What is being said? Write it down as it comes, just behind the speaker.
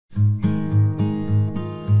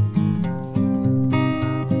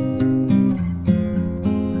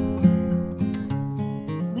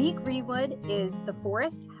the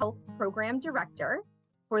Forest Health Program Director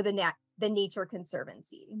for the Nature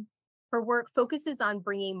Conservancy. Her work focuses on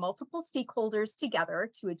bringing multiple stakeholders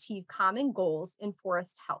together to achieve common goals in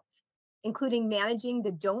forest health, including managing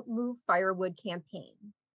the Don't Move Firewood campaign.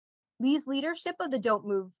 Leigh's leadership of the Don't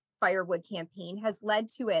Move Firewood campaign has led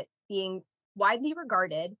to it being widely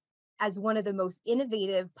regarded as one of the most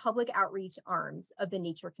innovative public outreach arms of the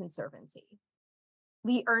Nature Conservancy.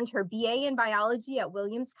 Leigh earned her BA in biology at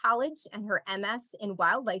Williams College and her MS in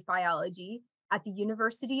wildlife biology at the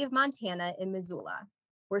University of Montana in Missoula,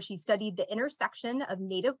 where she studied the intersection of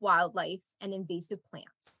native wildlife and invasive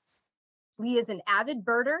plants. Leigh is an avid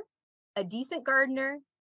birder, a decent gardener,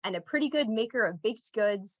 and a pretty good maker of baked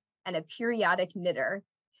goods and a periodic knitter.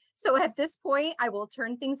 So at this point, I will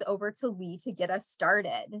turn things over to Leigh to get us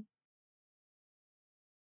started.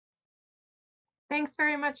 Thanks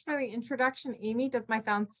very much for the introduction, Amy. Does my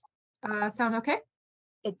sound okay?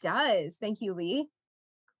 It does. Thank you, Leigh.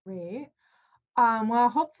 Great. Well,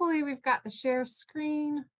 hopefully we've got the share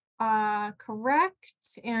screen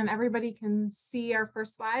correct and everybody can see our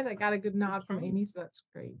first slide. I got a good nod from Amy, so that's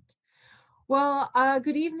great. Well,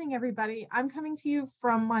 good evening, everybody. I'm coming to you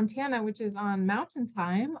from Montana, which is on Mountain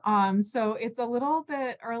Time. So it's a little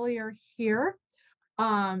bit earlier here.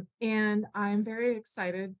 And I'm very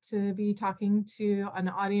excited to be talking to an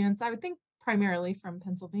audience, I would think primarily from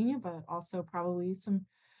Pennsylvania, but also probably some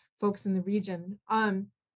folks in the region.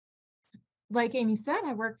 Like Amy said,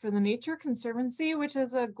 I work for the Nature Conservancy, which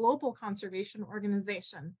is a global conservation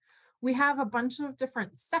organization. We have a bunch of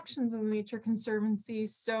different sections of the Nature Conservancy.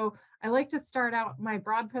 So I like to start out my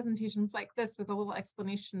broad presentations like this with a little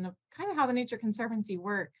explanation of kind of how the Nature Conservancy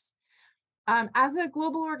works. As a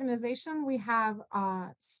global organization, we have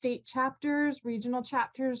state chapters, regional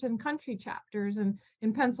chapters, and country chapters. And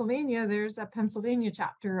in Pennsylvania, there's a Pennsylvania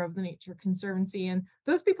chapter of the Nature Conservancy. And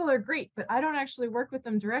those people are great, but I don't actually work with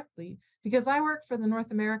them directly because I work for the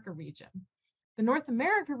North America region. The North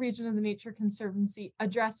America region of the Nature Conservancy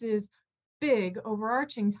addresses big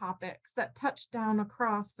overarching topics that touch down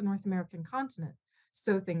across the North American continent.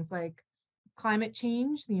 So things like climate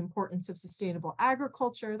change, the importance of sustainable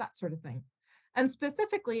agriculture, that sort of thing. And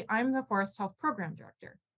specifically, I'm the Forest Health Program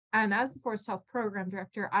Director. And as the Forest Health Program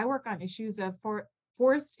Director, I work on issues of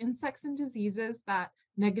forest insects and diseases that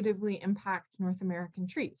negatively impact North American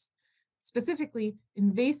trees, specifically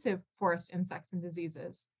invasive forest insects and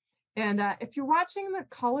diseases. And if you're watching the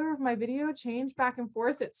color of my video change back and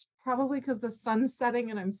forth, it's probably because the sun's setting,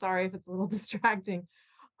 and I'm sorry if it's a little distracting.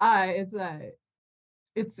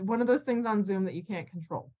 It's one of those things on Zoom that you can't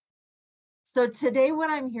control. So today what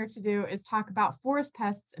I'm here to do is talk about forest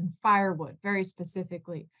pests and firewood very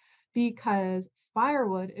specifically, because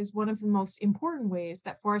firewood is one of the most important ways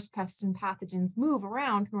that forest pests and pathogens move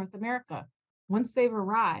around North America once they've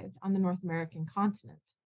arrived on the North American continent.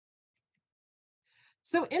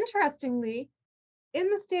 So interestingly, in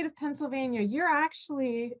the state of Pennsylvania, you're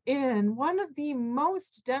actually in one of the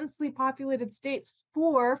most densely populated states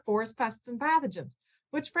for forest pests and pathogens,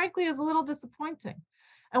 which frankly is a little disappointing.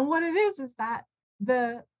 And what it is that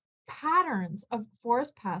the patterns of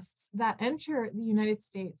forest pests that enter the United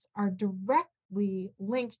States are directly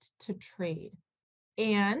linked to trade.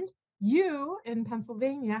 And you in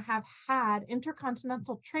Pennsylvania have had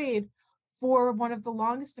intercontinental trade for one of the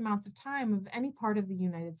longest amounts of time of any part of the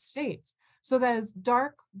United States. So those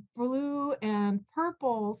dark blue and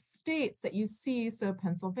purple states that you see, so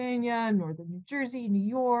Pennsylvania, northern New Jersey, New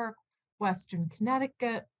York, western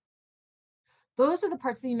Connecticut, those are the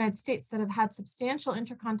parts of the United States that have had substantial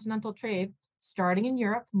intercontinental trade, starting in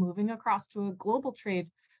Europe, moving across to a global trade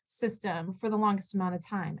system for the longest amount of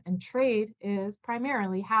time. And trade is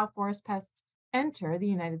primarily how forest pests enter the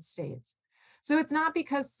United States. So it's not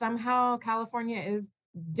because somehow California is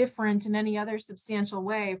different in any other substantial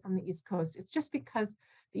way from the East Coast. It's just because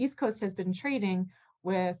the East Coast has been trading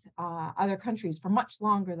with other countries for much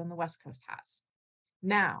longer than the West Coast has.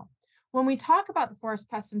 Now, when we talk about the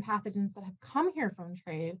forest pests and pathogens that have come here from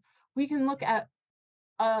trade, we can look at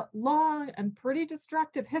a long and pretty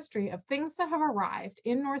destructive history of things that have arrived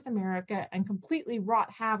in North America and completely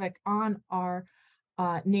wrought havoc on our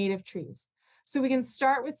native trees. So we can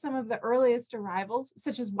start with some of the earliest arrivals,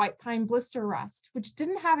 such as white pine blister rust, which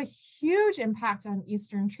didn't have a huge impact on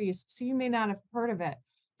eastern trees, so you may not have heard of it.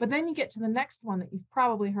 But then you get to the next one that you've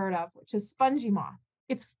probably heard of, which is spongy moth.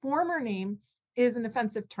 Its former name is an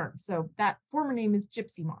offensive term. So that former name is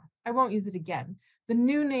gypsy moth. I won't use it again. The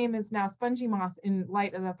new name is now spongy moth in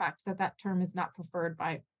light of the fact that that term is not preferred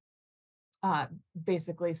by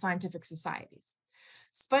basically scientific societies.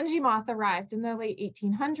 Spongy moth arrived in the late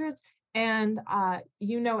 1800s And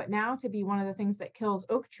you know it now to be one of the things that kills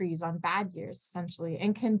oak trees on bad years, essentially,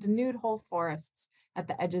 and can denude whole forests at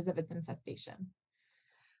the edges of its infestation.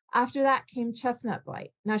 After that came chestnut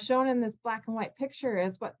blight. Now, shown in this black and white picture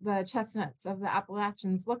is what the chestnuts of the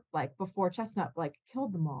Appalachians looked like before chestnut blight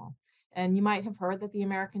killed them all. And you might have heard that the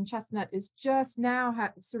American chestnut is just now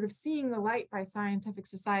sort of seeing the light by scientific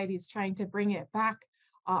societies trying to bring it back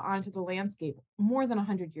onto the landscape more than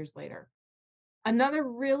 100 years later. Another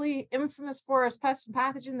really infamous forest pest and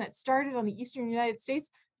pathogen that started on the eastern United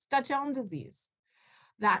States is Dutch elm disease.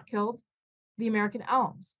 That killed the American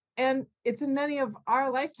elms. And it's in many of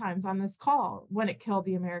our lifetimes on this call when it killed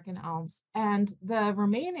the American elms. And the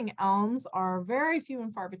remaining elms are very few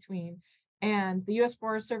and far between. And the US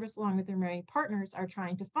Forest Service, along with their many partners, are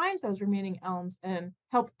trying to find those remaining elms and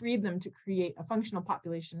help breed them to create a functional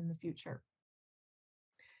population in the future.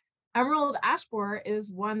 Emerald ash borer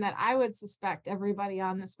is one that I would suspect everybody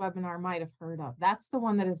on this webinar might have heard of. That's the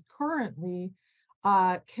one that is currently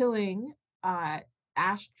killing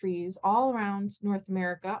ash trees all around North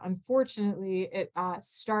America. Unfortunately, it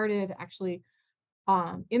started actually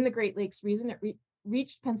in the Great Lakes region. It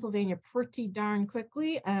reached Pennsylvania pretty darn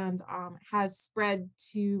quickly and has spread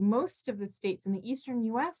to most of the states in the eastern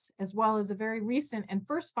US, as well as a very recent and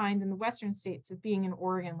first find in the western states of being in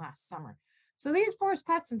Oregon last summer. So these forest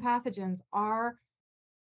pests and pathogens are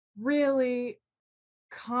really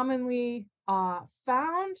commonly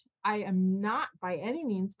found. I am not by any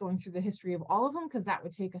means going through the history of all of them because that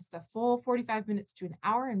would take us the full 45 minutes to an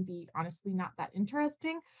hour and be honestly not that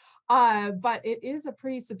interesting. But it is a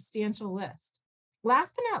pretty substantial list.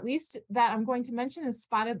 Last but not least that I'm going to mention is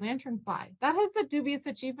spotted lanternfly. That has the dubious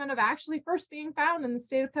achievement of actually first being found in the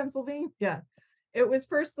state of Pennsylvania. It was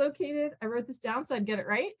first located, I wrote this down so I'd get it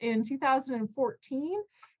right, in 2014.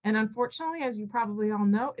 And unfortunately, as you probably all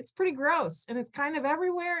know, it's pretty gross and it's kind of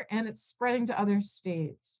everywhere and it's spreading to other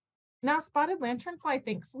states. Now, spotted lanternfly,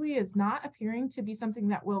 thankfully, is not appearing to be something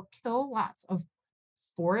that will kill lots of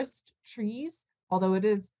forest trees, although it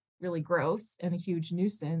is really gross and a huge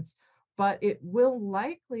nuisance, but it will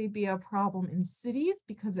likely be a problem in cities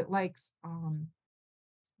because it likes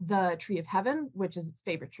the tree of heaven, which is its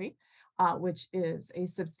favorite tree, which is a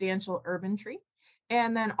substantial urban tree.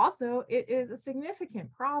 And then also it is a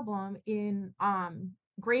significant problem in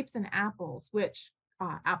grapes and apples, which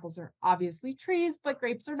apples are obviously trees, but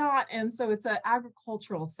grapes are not. And so it's an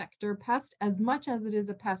agricultural sector pest as much as it is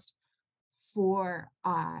a pest for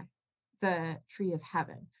the tree of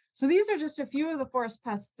heaven. So these are just a few of the forest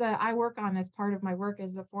pests that I work on as part of my work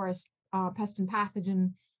as a forest pest and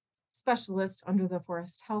pathogen specialist under the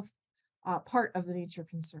forest health part of the Nature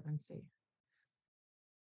Conservancy.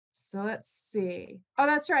 So let's see. Oh,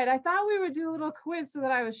 that's right. I thought we would do a little quiz so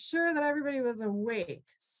that I was sure that everybody was awake.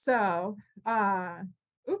 So,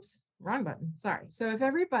 oops, wrong button. Sorry. So if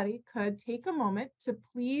everybody could take a moment to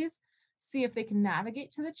please see if they can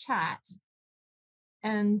navigate to the chat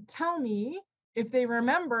and tell me if they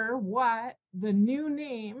remember what the new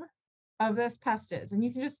name of this pest is. And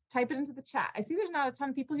you can just type it into the chat. I see there's not a ton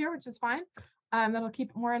of people here, which is fine. That'll keep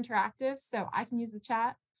it more interactive. So I can use the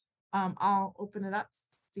chat. I'll open it up,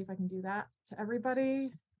 see if I can do that to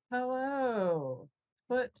everybody. Hello.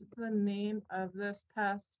 Put the name of this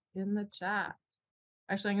pest in the chat.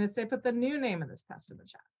 Actually, I'm going to say put the new name of this pest in the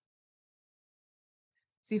chat.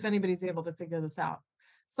 See if anybody's able to figure this out.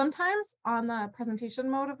 Sometimes on the presentation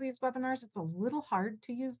mode of these webinars, it's a little hard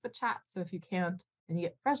to use the chat. So if you can't and you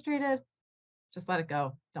get frustrated, just let it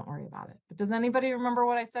go. Don't worry about it. But does anybody remember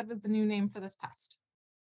what I said was the new name for this pest?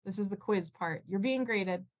 This is the quiz part. You're being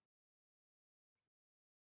graded.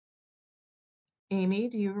 Amy,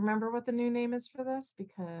 do you remember what the new name is for this?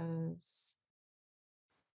 Because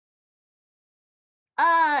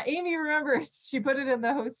Amy remembers. She put it in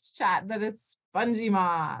the host chat that it's spongy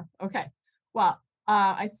moth. Okay. Well,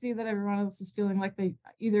 I see that everyone else is feeling like they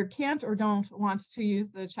either can't or don't want to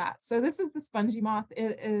use the chat. So this is the spongy moth.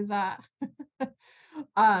 It is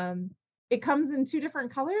it comes in two different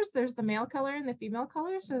colors. There's the male color and the female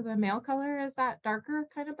color. So the male color is that darker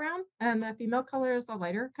kind of brown, and the female color is the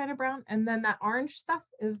lighter kind of brown. And then that orange stuff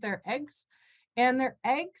is their eggs. And their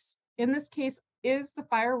eggs, in this case, is the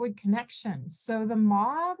firewood connection. So the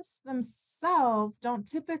moths themselves don't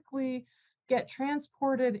typically get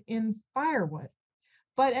transported in firewood,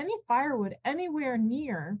 but any firewood anywhere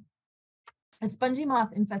near a spongy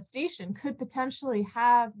moth infestation could potentially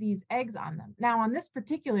have these eggs on them. Now, on this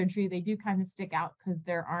particular tree, they do kind of stick out because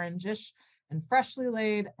they're orangish and freshly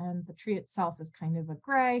laid, and the tree itself is kind of a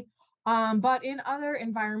gray. But in other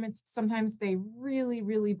environments, sometimes they really,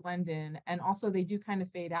 really blend in. And also they do kind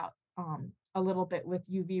of fade out a little bit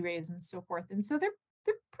with UV rays and so forth. And so they're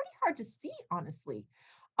they're pretty hard to see, honestly.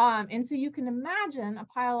 And so you can imagine a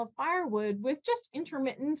pile of firewood with just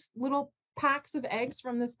intermittent little packs of eggs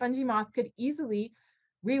from the spongy moth could easily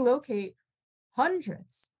relocate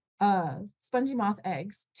hundreds of spongy moth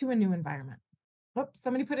eggs to a new environment. Oh,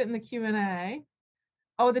 somebody put it in the Q&A.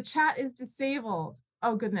 Oh, the chat is disabled.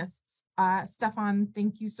 Oh, goodness. Stefan,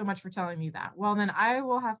 thank you so much for telling me that. Well, then I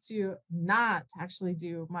will have to not actually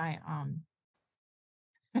do my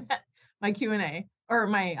my Q&A or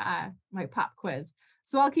my pop quiz.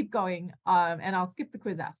 So I'll keep going and I'll skip the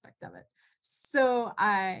quiz aspect of it. So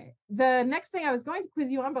the next thing I was going to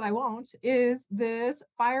quiz you on, but I won't, is this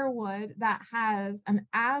firewood that has an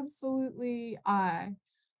absolutely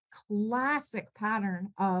classic pattern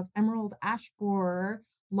of emerald ash borer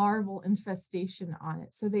larval infestation on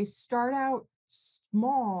it. So they start out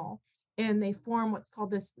small and they form what's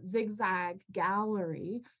called this zigzag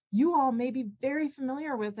gallery. You all may be very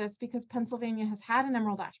familiar with this because Pennsylvania has had an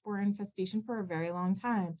emerald ash borer infestation for a very long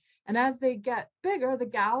time. And as they get bigger, the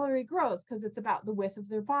gallery grows because it's about the width of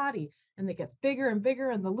their body. And it gets bigger and bigger,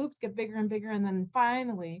 and the loops get bigger and bigger. And then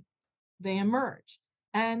finally, they emerge.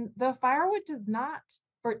 And the firewood does not,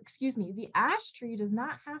 or excuse me, the ash tree does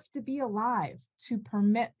not have to be alive to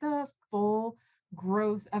permit the full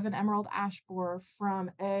growth of an emerald ash borer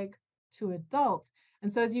from egg to adult.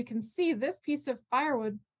 And so as you can see, this piece of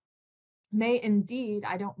firewood may indeed,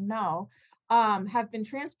 I don't know, have been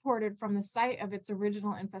transported from the site of its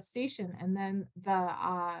original infestation. And then the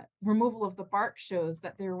removal of the bark shows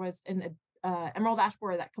that there was an emerald ash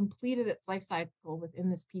borer that completed its life cycle within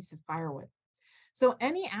this piece of firewood. So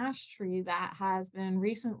any ash tree that has been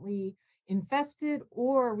recently infested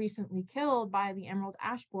or recently killed by the emerald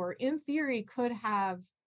ash borer, in theory, could have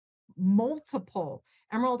multiple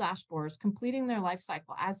emerald ash borers completing their life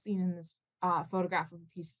cycle, as seen in this photograph of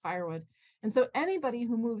a piece of firewood. And so anybody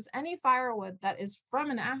who moves any firewood that is from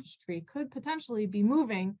an ash tree could potentially be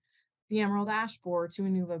moving the emerald ash borer to a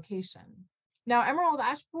new location. Now, emerald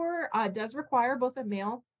ash borer does require both a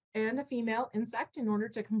male and a female insect in order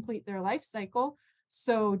to complete their life cycle.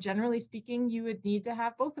 So generally speaking, you would need to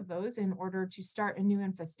have both of those in order to start a new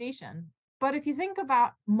infestation. But if you think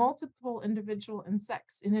about multiple individual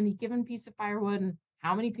insects in any given piece of firewood and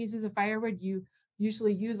how many pieces of firewood you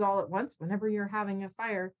usually use all at once whenever you're having a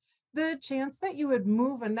fire, the chance that you would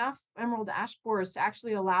move enough emerald ash borers to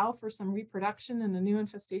actually allow for some reproduction and a new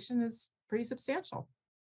infestation is pretty substantial.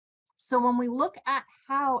 So when we look at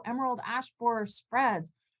how emerald ash borer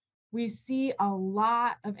spreads, we see a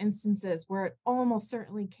lot of instances where it almost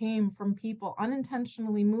certainly came from people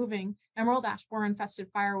unintentionally moving emerald ash borer infested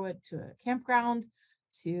firewood to a campground,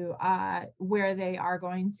 to where they are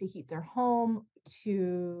going to heat their home,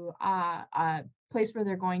 to a place where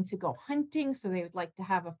they're going to go hunting. So they would like to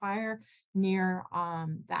have a fire near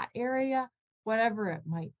that area, whatever it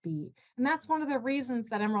might be. And that's one of the reasons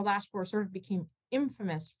that emerald ash borer sort of became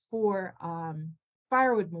infamous for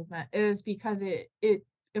firewood movement, is because it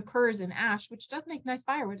occurs in ash, which does make nice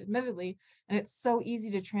firewood, admittedly, and it's so easy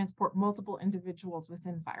to transport multiple individuals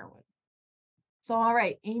within firewood. So, all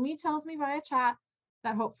right, Amy tells me via chat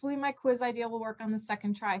that hopefully my quiz idea will work on the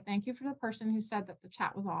second try. Thank you for the person who said that the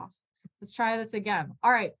chat was off. Let's try this again.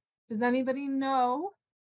 All right, does anybody know,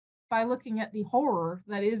 by looking at the horror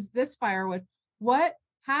that is this firewood, what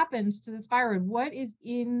happened to this firewood?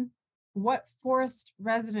 What forest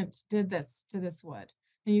resident did this to this wood?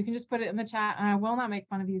 And you can just put it in the chat, and I will not make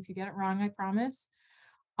fun of you if you get it wrong, I promise.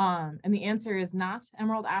 And the answer is not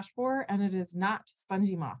emerald ash borer, and it is not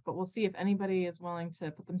spongy moth, but we'll see if anybody is willing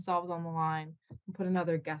to put themselves on the line and put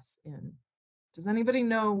another guess in. Does anybody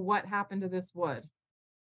know what happened to this wood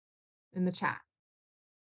in the chat?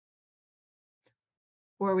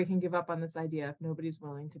 Or we can give up on this idea if nobody's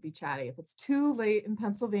willing to be chatty. If it's too late in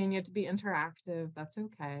Pennsylvania to be interactive, that's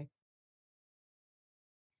okay.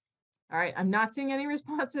 All right, I'm not seeing any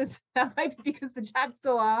responses. That might be because the chat's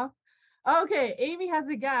still off. Okay, Amy has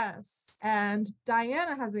a guess and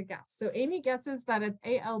Diana has a guess. So Amy guesses that it's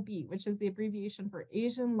ALB, which is the abbreviation for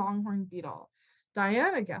Asian longhorn beetle.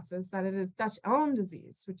 Diana guesses that it is Dutch elm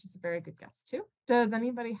disease, which is a very good guess too. Does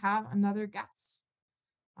anybody have another guess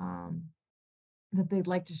that they'd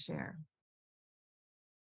like to share?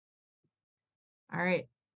 All right.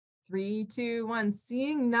 3, 2, 1.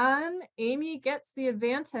 Seeing none, Amy gets the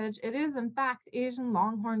advantage. It is, in fact, Asian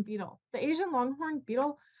longhorn beetle. The Asian longhorn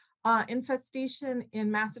beetle infestation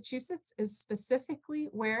in Massachusetts is specifically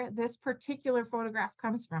where this particular photograph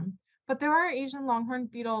comes from. But there are Asian longhorn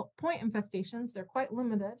beetle point infestations. They're quite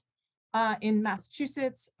limited in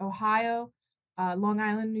Massachusetts, Ohio, Long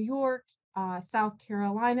Island, New York, South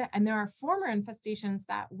Carolina. And there are former infestations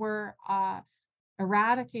that were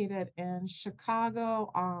eradicated in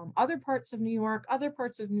Chicago, other parts of New York, other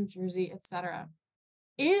parts of New Jersey, etc.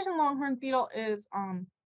 Asian longhorn beetle is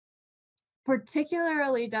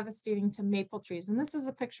particularly devastating to maple trees. And this is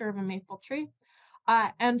a picture of a maple tree.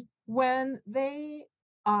 And when they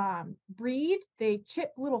breed, they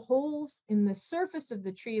chip little holes in the surface of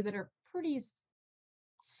the tree that are pretty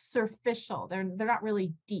superficial. They're not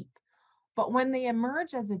really deep. But when they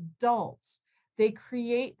emerge as adults, they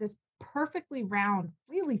create this perfectly round,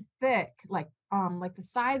 really thick, like the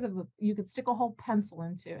size of you could stick a whole pencil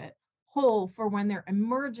into it, hole for when they're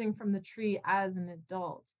emerging from the tree as an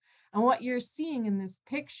adult. And what you're seeing in this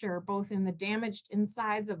picture, both in the damaged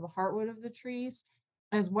insides of the heartwood of the trees,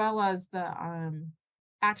 as well as the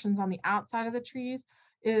actions on the outside of the trees,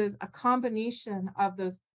 is a combination of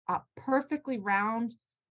those perfectly round,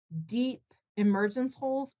 deep emergence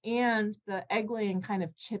holes and the egg laying kind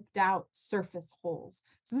of chipped out surface holes.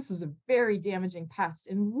 So this is a very damaging pest.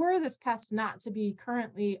 And were this pest not to be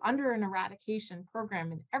currently under an eradication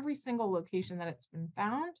program in every single location that it's been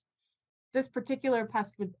found, this particular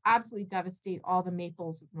pest would absolutely devastate all the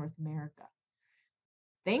maples of North America.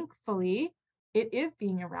 Thankfully, it is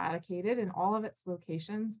being eradicated in all of its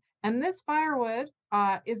locations. And this firewood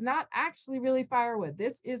is not actually really firewood.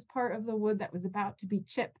 This is part of the wood that was about to be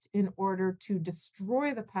chipped in order to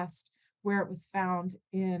destroy the pest where it was found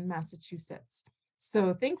in Massachusetts.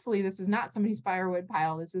 So thankfully, this is not somebody's firewood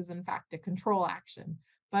pile. This is, in fact, a control action.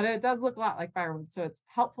 But it does look a lot like firewood. So it's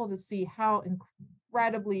helpful to see how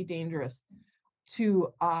incredibly dangerous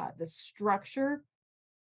to the structure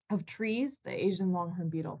of trees the Asian longhorn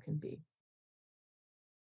beetle can be.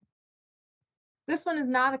 This one is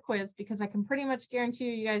not a quiz because I can pretty much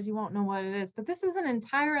guarantee you guys you won't know what it is, but this is an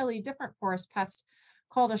entirely different forest pest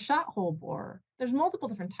called a shot hole borer. There's multiple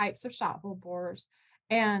different types of shot hole borers,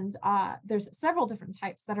 and there's several different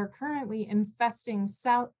types that are currently infesting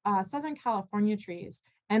Southern California trees,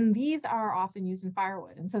 and these are often used in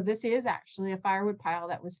firewood. And so this is actually a firewood pile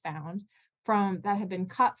that was found that had been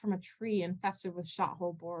cut from a tree infested with shot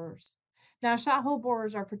hole borers. Now, shot hole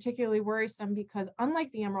borers are particularly worrisome because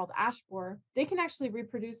unlike the emerald ash borer, they can actually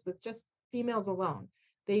reproduce with just females alone.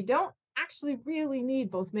 They don't actually really need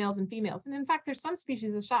both males and females. And in fact, there's some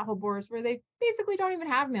species of shot hole borers where they basically don't even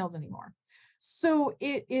have males anymore. So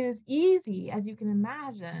it is easy, as you can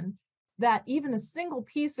imagine, that even a single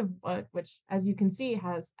piece of wood, which as you can see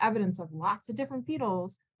has evidence of lots of different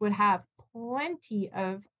beetles, would have plenty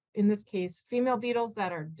of, in this case, female beetles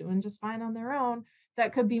that are doing just fine on their own,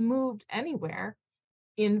 that could be moved anywhere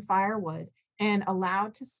in firewood and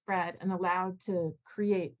allowed to spread and allowed to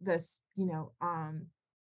create this,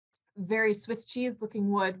 very Swiss cheese looking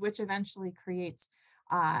wood, which eventually creates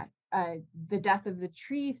the death of the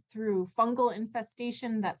tree through fungal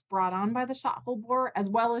infestation that's brought on by the shot hole borer, as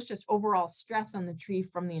well as just overall stress on the tree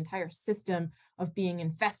from the entire system of being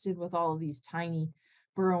infested with all of these tiny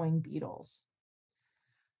burrowing beetles.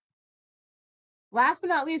 Last but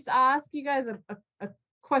not least, I'll ask you guys a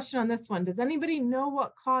question on this one. Does anybody know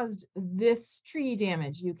what caused this tree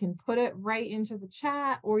damage? You can put it right into the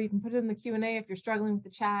chat, or you can put it in the Q&A if you're struggling with the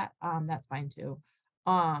chat. That's fine too.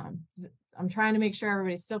 I'm trying to make sure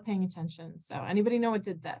everybody's still paying attention. So anybody know what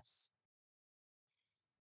did this?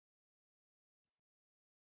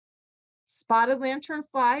 Spotted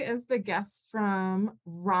lanternfly is the guess from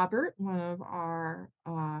Robert, one of our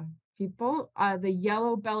people. The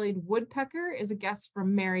yellow-bellied woodpecker is a guess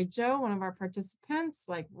from Mary Jo, one of our participants,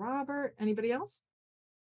 like Robert. Anybody else?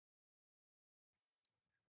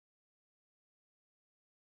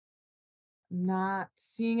 Not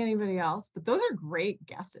seeing anybody else, but those are great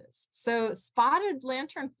guesses. So spotted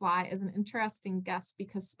lanternfly is an interesting guess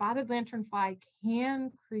because spotted lanternfly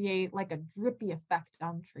can create like a drippy effect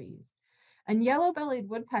on trees. And yellow-bellied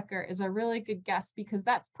woodpecker is a really good guess because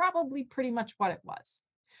that's probably pretty much what it was.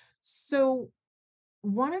 So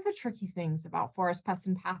one of the tricky things about forest pests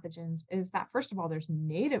and pathogens is that, first of all, there's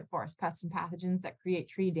native forest pests and pathogens that create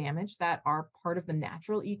tree damage that are part of the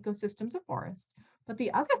natural ecosystems of forests. But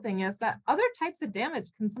the other thing is that other types of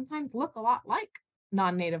damage can sometimes look a lot like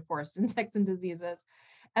non-native forest insects and diseases.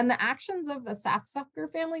 And the actions of the sapsucker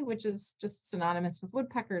family, which is just synonymous with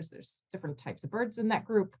woodpeckers, there's different types of birds in that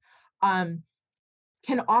group,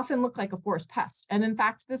 can often look like a forest pest. And in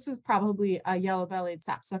fact, this is probably a yellow-bellied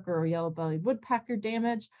sapsucker or yellow-bellied woodpecker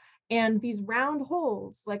damage. And these round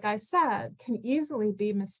holes, like I said, can easily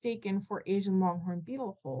be mistaken for Asian longhorn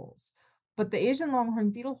beetle holes. But the Asian longhorn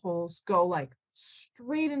beetle holes go like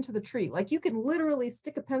straight into the tree. Like you can literally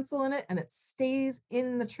stick a pencil in it and it stays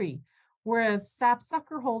in the tree. Whereas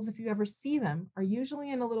sapsucker holes, if you ever see them, are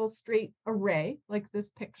usually in a little straight array like this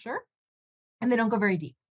picture, and they don't go very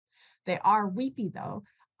deep. They are weepy though,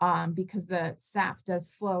 because the sap does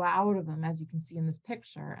flow out of them, as you can see in this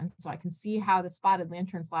picture. And so I can see how the spotted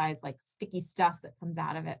lanternfly is like sticky stuff that comes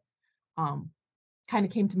out of it. Kind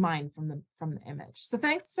of came to mind from the image. So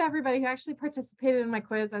thanks to everybody who actually participated in my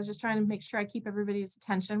quiz. I was just trying to make sure I keep everybody's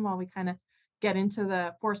attention while we kind of get into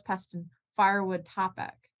the forest pest and firewood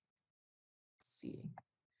topic. Let's see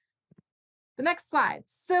the next slide.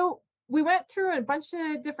 So we went through a bunch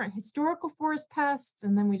of different historical forest pests,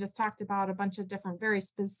 and then we just talked about a bunch of different very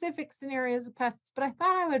specific scenarios of pests. But I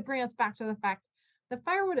thought I would bring us back to the fact that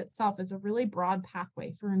firewood itself is a really broad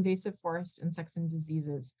pathway for invasive forest insects and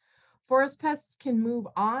diseases. Forest pests can move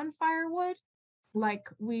on firewood, like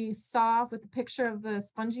we saw with the picture of the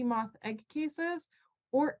spongy moth egg cases,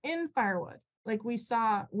 or in firewood, like we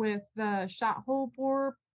saw with the shot hole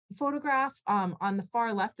borer photograph on the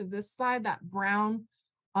far left of this slide. That brown,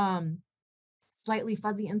 slightly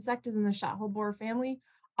fuzzy insect is in the shot hole borer family.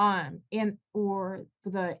 Or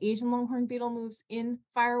the Asian longhorn beetle moves in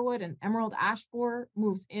firewood, and emerald ash borer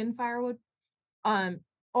moves in firewood.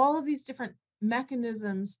 All of these different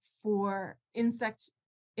mechanisms for insect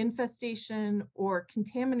infestation or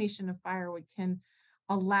contamination of firewood can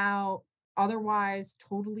allow otherwise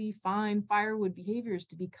totally fine firewood behaviors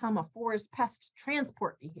to become a forest pest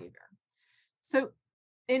transport behavior. So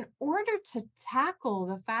in order to tackle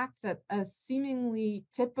the fact that a seemingly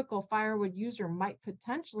typical firewood user might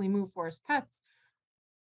potentially move forest pests,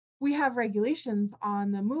 we have regulations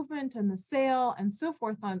on the movement and the sale and so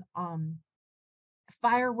forth on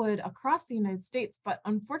firewood across the United States, but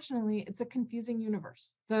unfortunately, it's a confusing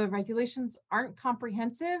universe. The regulations aren't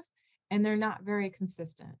comprehensive and they're not very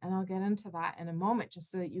consistent. And I'll get into that in a moment just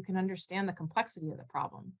so that you can understand the complexity of the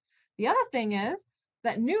problem. The other thing is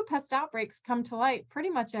that new pest outbreaks come to light pretty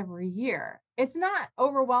much every year. It's not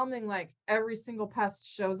overwhelming, like every single pest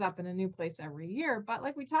shows up in a new place every year, but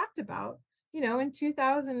like we talked about, in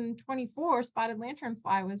 2024, spotted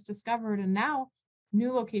lanternfly was discovered, and now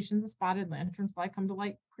new locations of spotted lanternfly come to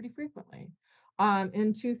light pretty frequently.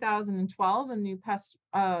 In 2012, a new pest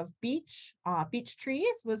of beech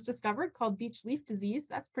trees was discovered called beech leaf disease.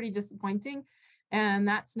 That's pretty disappointing. And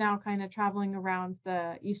that's now kind of traveling around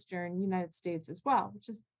the eastern United States as well, which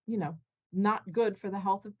is, not good for the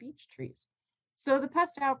health of beech trees. So the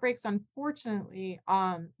pest outbreaks, unfortunately,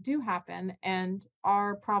 do happen and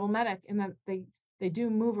are problematic in that they do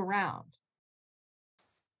move around.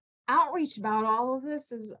 Outreach about all of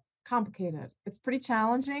this is complicated. It's pretty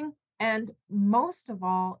challenging. And most of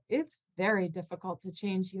all, it's very difficult to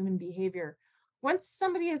change human behavior. Once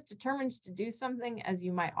somebody is determined to do something, as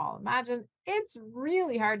you might all imagine, it's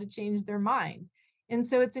really hard to change their mind. And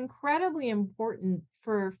so it's incredibly important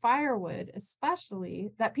for firewood,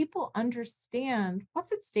 especially, that people understand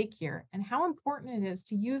what's at stake here and how important it is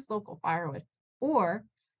to use local firewood or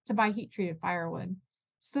to buy heat treated firewood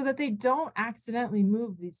so that they don't accidentally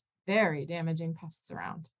move these very damaging pests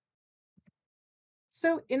around.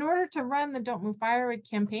 So in order to run the Don't Move Firewood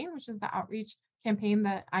campaign, which is the outreach campaign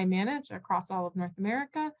that I manage across all of North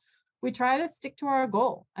America, we try to stick to our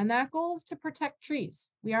goal. And that goal is to protect trees.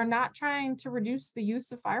 We are not trying to reduce the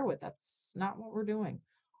use of firewood. That's not what we're doing.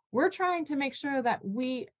 We're trying to make sure that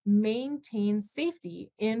we maintain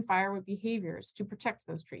safety in firewood behaviors to protect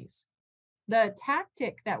those trees. The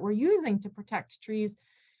tactic that we're using to protect trees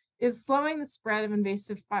is slowing the spread of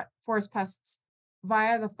invasive forest pests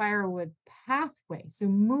via the firewood pathway. So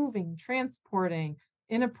moving, transporting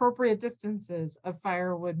inappropriate distances of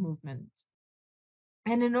firewood movement.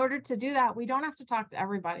 And in order to do that, we don't have to talk to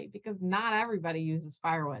everybody because not everybody uses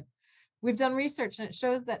firewood. We've done research and it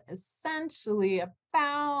shows that essentially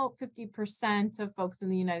about 50% of folks in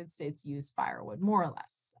the United States use firewood, more or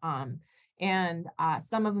less. And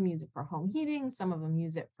some of them use it for home heating, some of them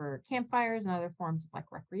use it for campfires and other forms of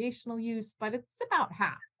like recreational use, but it's about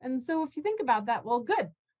half. And so if you think about that, well, good.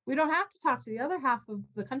 We don't have to talk to the other half of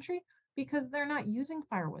the country because they're not using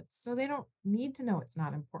firewood. So they don't need to know it's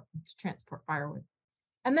not important to transport firewood.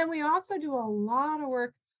 And then we also do a lot of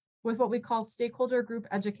work with what we call stakeholder group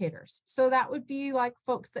educators. So that would be like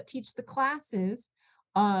folks that teach the classes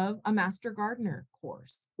of a master gardener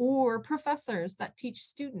course, or professors that teach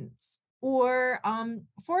students, or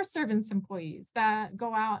Forest Service employees that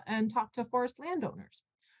go out and talk to forest landowners.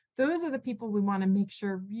 Those are the people we want to make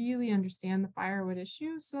sure really understand the firewood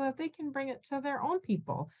issue so that they can bring it to their own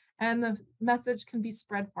people and the message can be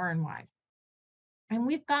spread far and wide. And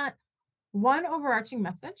we've got one overarching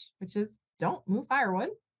message, which is don't move firewood,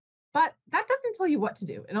 but that doesn't tell you what to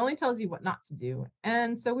do. It only tells you what not to do.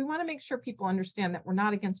 And so we want to make sure people understand that we're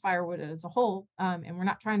not against firewood as a whole, and we're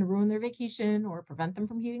not trying to ruin their vacation or prevent them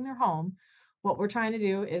from heating their home. What we're trying to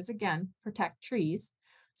do is, again, protect trees.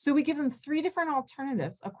 So we give them 3 different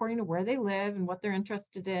alternatives according to where they live and what they're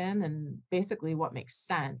interested in and basically what makes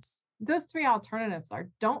sense. Those 3 alternatives are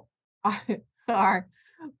don't are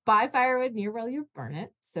buy firewood near where you burn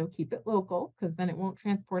it. So keep it local because then it won't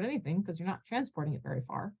transport anything because you're not transporting it very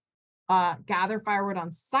far. Gather firewood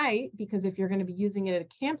on site because if you're going to be using it at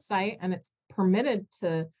a campsite and it's permitted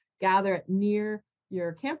to gather it near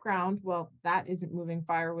your campground, well, that isn't moving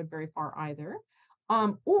firewood very far either.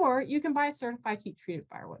 Or you can buy certified heat treated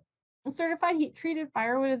firewood. Certified heat treated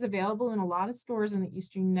firewood is available in a lot of stores in the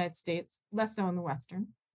eastern United States, less so in the western.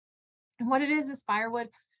 And what it is firewood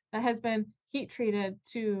that has been heat treated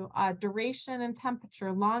to a duration and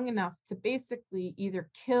temperature long enough to basically either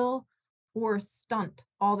kill or stunt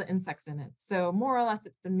all the insects in it. So more or less,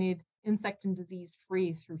 it's been made insect and disease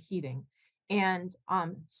free through heating. And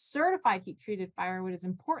certified heat treated firewood is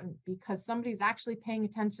important because somebody's actually paying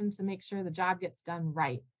attention to make sure the job gets done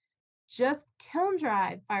right. Just kiln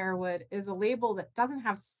dried firewood is a label that doesn't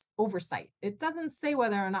have oversight. It doesn't say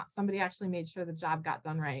whether or not somebody actually made sure the job got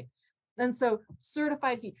done right. And so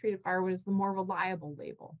certified heat treated firewood is the more reliable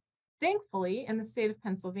label. Thankfully, in the state of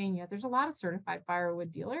Pennsylvania, there's a lot of certified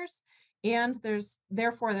firewood dealers, and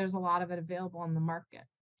therefore there's a lot of it available on the market.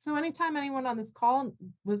 So anytime anyone on this call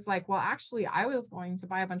was like, well, actually, I was going to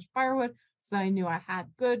buy a bunch of firewood so that I knew I had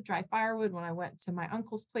good dry firewood when I went to my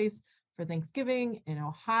uncle's place for Thanksgiving in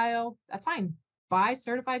Ohio, that's fine. Buy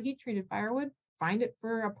certified heat treated firewood, find it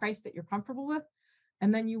for a price that you're comfortable with,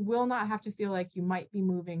 and then you will not have to feel like you might be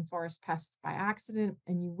moving forest pests by accident,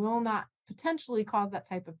 and you will not potentially cause that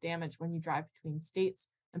type of damage when you drive between states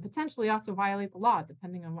and potentially also violate the law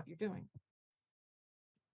depending on what you're doing.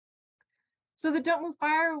 So the Don't Move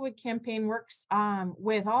Firewood campaign works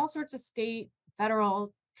with all sorts of state,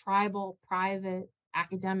 federal, tribal, private,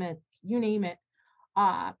 academic, you name it,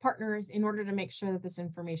 partners in order to make sure that this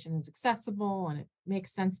information is accessible and it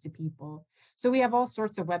makes sense to people. So we have all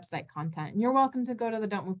sorts of website content, and you're welcome to go to the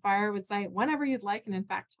Don't Move Firewood site whenever you'd like. And in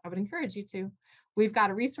fact, I would encourage you to. We've got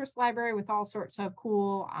a resource library with all sorts of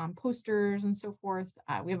cool posters and so forth.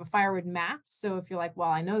 We have a firewood map. So if you're like, well,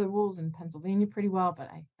 I know the rules in Pennsylvania pretty well, but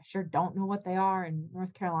I sure don't know what they are in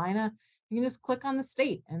North Carolina, you can just click on the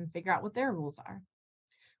state and figure out what their rules are.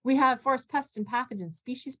 We have forest pest and pathogen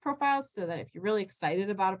species profiles so that if you're really excited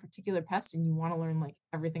about a particular pest and you want to learn like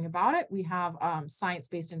everything about it, we have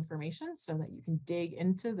science-based information so that you can dig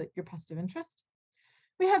into your pest of interest.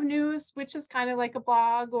 We have news, which is kind of like a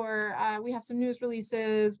blog, or we have some news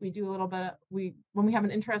releases. We do a little bit when we have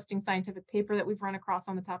an interesting scientific paper that we've run across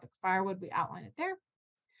on the topic of firewood, we outline it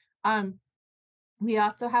there. We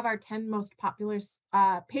also have our 10 most popular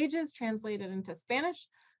pages translated into Spanish.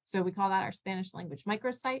 So we call that our Spanish language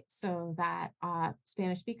microsite so that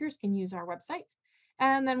Spanish speakers can use our website.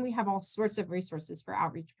 And then we have all sorts of resources for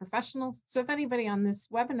outreach professionals. So if anybody on this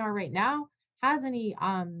webinar right now has any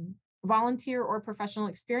volunteer or professional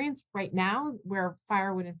experience right now where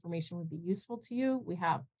firewood information would be useful to you, we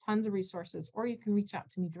have tons of resources, or you can reach out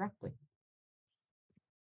to me directly.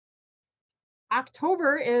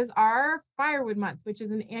 October is our firewood month, which is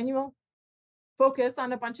an annual focus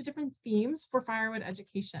on a bunch of different themes for firewood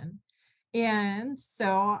education. And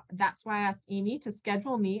so that's why I asked Amy to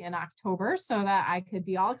schedule me in October so that I could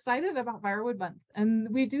be all excited about firewood month. And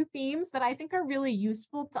we do themes that I think are really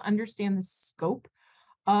useful to understand the scope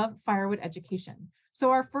of firewood education.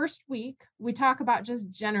 So our first week, we talk about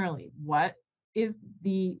just generally what is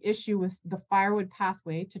the issue with the firewood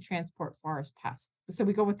pathway to transport forest pests. So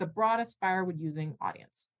we go with the broadest firewood using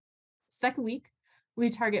audience. Second week, we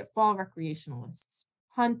target fall recreationalists,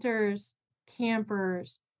 hunters,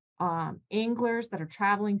 campers, anglers that are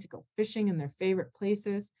traveling to go fishing in their favorite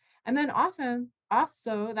places. And then often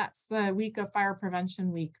also that's the week of fire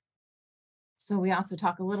prevention week. So we also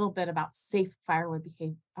talk a little bit about safe firewood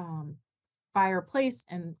fireplace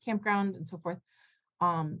and campground and so forth,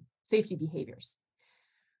 safety behaviors.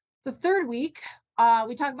 The third week,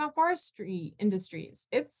 we talk about forestry industries.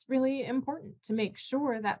 It's really important to make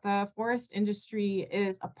sure that the forest industry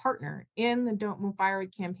is a partner in the Don't Move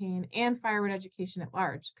Firewood campaign and firewood education at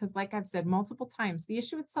large. Because like I've said multiple times, the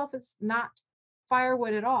issue itself is not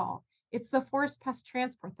firewood at all. It's the forest pest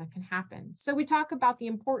transport that can happen. So we talk about the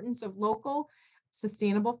importance of local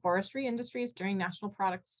sustainable forestry industries during National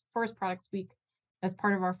Forest Products Week as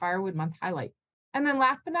part of our Firewood Month highlight. And then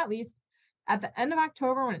last but not least, at the end of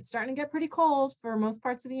October, when it's starting to get pretty cold for most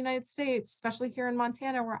parts of the United States, especially here in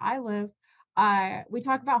Montana where I live, we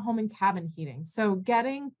talk about home and cabin heating. So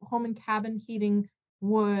getting home and cabin heating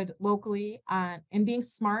wood locally and being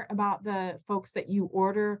smart about the folks that you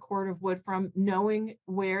order a cord of wood from, knowing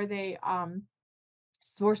where they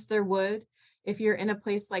source their wood If you're in a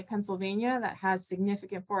place like Pennsylvania that has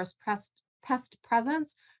significant pest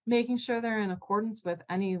presence, making sure they're in accordance with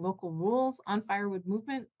any local rules on firewood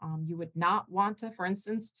movement. You would not want to, for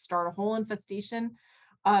instance, start a whole infestation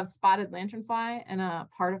of spotted lanternfly in a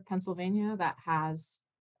part of Pennsylvania that has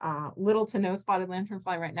little to no spotted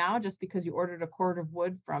lanternfly right now, just because you ordered a cord of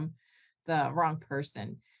wood from the wrong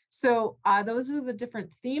person. So those are the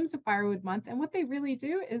different themes of Firewood Month. And what they really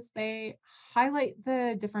do is they highlight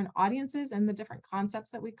the different audiences and the different concepts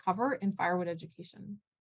that we cover in firewood education.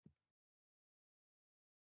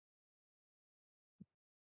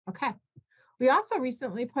 Okay. We also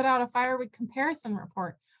recently put out a firewood comparison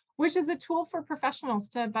report, which is a tool for professionals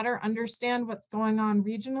to better understand what's going on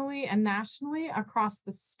regionally and nationally across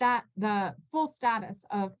the full status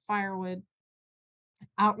of firewood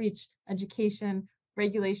outreach, education,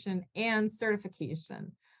 regulation, and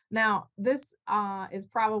certification. Now, this is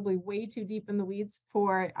probably way too deep in the weeds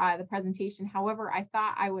for the presentation. However, I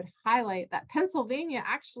thought I would highlight that Pennsylvania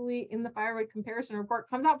actually in the firewood comparison report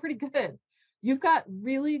comes out pretty good. You've got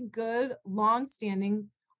really good, long-standing,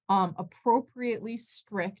 appropriately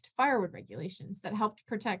strict firewood regulations that help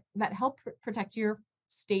protect your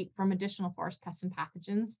state from additional forest pests and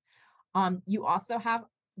pathogens. You also have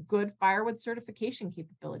good firewood certification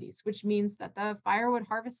capabilities, which means that the firewood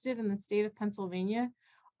harvested in the state of Pennsylvania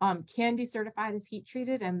can be certified as heat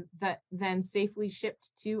treated and that then safely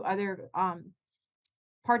shipped to other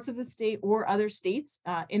parts of the state or other states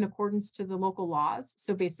in accordance to the local laws.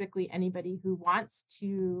 So basically anybody who wants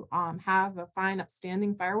to have a fine,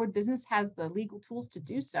 upstanding firewood business has the legal tools to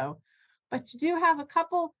do so. But you do have a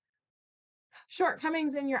couple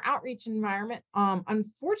shortcomings in your outreach environment.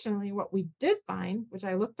 Unfortunately, what we did find, which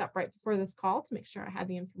I looked up right before this call to make sure I had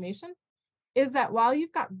the information, is that while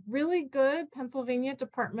you've got really good Pennsylvania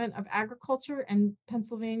Department of Agriculture and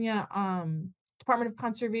Pennsylvania Department of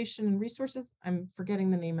Conservation and Resources, I'm forgetting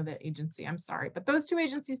the name of the agency, I'm sorry, but those two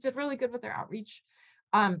agencies did really good with their outreach.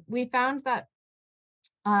 We found that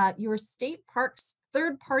your state park's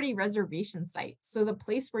third-party reservation site, so the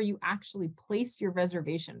place where you actually place your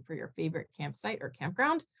reservation for your favorite campsite or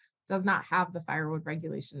campground, does not have the firewood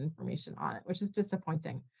regulation information on it, which is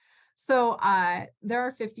disappointing. So there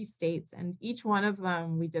are 50 states, and each one of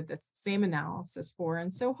them we did this same analysis for.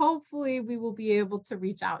 And so hopefully we will be able to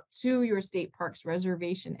reach out to your state parks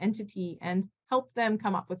reservation entity and help them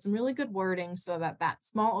come up with some really good wording so that that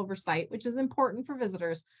small oversight, which is important for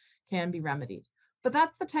visitors, can be remedied. But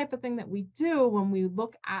that's the type of thing that we do when we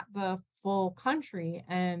look at the full country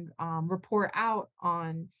and report out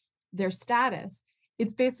on their status.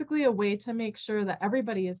 It's basically a way to make sure that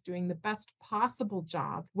everybody is doing the best possible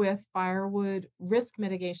job with firewood risk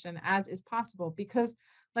mitigation as is possible. Because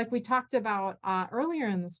like we talked about earlier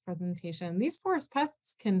in this presentation, these forest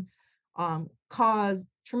pests can cause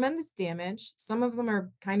tremendous damage. Some of them are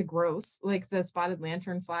kind of gross, like the spotted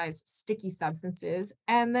lanternfly's sticky substances.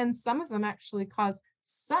 And then some of them actually cause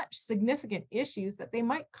such significant issues that they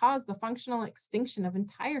might cause the functional extinction of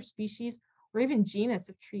entire species or even genus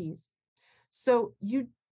of trees. So you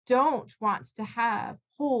don't want to have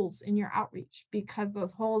holes in your outreach, because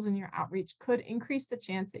those holes in your outreach could increase the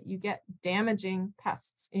chance that you get damaging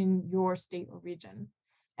pests in your state or region.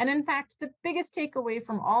 And in fact, the biggest takeaway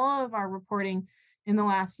from all of our reporting in the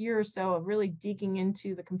last year or so of really digging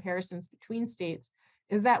into the comparisons between states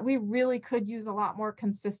is that we really could use a lot more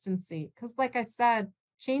consistency. Because like I said,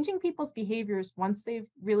 changing people's behaviors once they've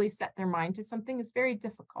really set their mind to something is very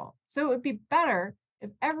difficult. So it would be better if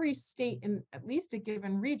every state in at least a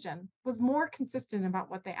given region was more consistent about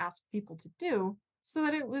what they asked people to do, so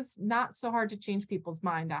that it was not so hard to change people's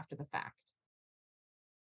mind after the fact.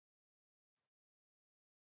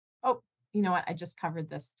 Oh, you know what? I just covered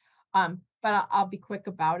this, but I'll be quick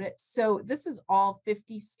about it. So this is all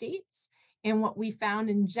 50 states. And what we found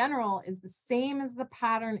in general is the same as the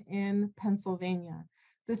pattern in Pennsylvania.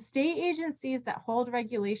 The state agencies that hold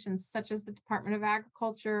regulations, such as the Department of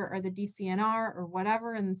Agriculture or the DCNR or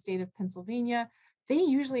whatever in the state of Pennsylvania, they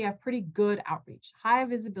usually have pretty good outreach, high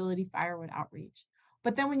visibility firewood outreach.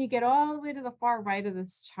 But then when you get all the way to the far right of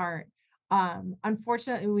this chart,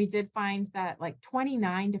 unfortunately, we did find that like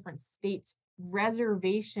 29 different states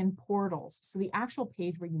reservation portals, so the actual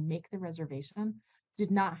page where you make the reservation,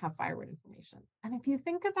 did not have firewood information. And if you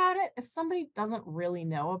think about it, if somebody doesn't really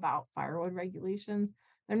know about firewood regulations,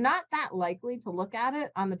 they're not that likely to look at it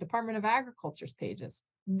on the Department of Agriculture's pages.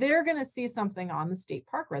 They're going to see something on the state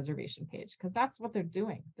park reservation page, because that's what they're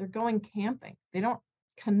doing. They're going camping. They don't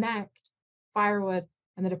connect firewood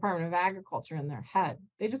and the Department of Agriculture in their head.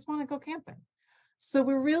 They just want to go camping. So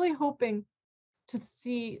we're really hoping to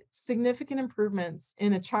see significant improvements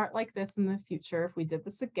in a chart like this in the future if we did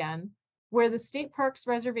this again. where the state parks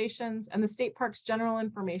reservations and the state parks general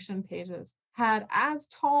information pages had as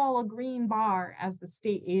tall a green bar as the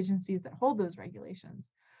state agencies that hold those regulations,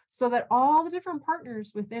 so that all the different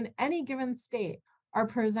partners within any given state are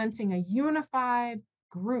presenting a unified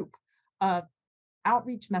group of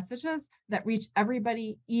outreach messages that reach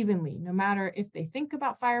everybody evenly, no matter if they think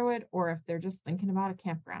about firewood or if they're just thinking about a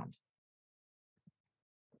campground.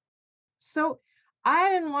 So I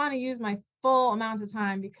didn't want to use my full amount of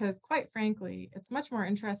time because, quite frankly, it's much more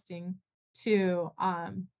interesting to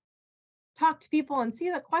talk to people and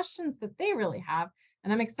see the questions that they really have.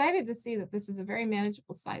 And I'm excited to see that this is a very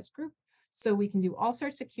manageable size group, so we can do all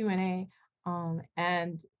sorts of Q&A.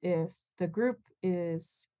 And if the group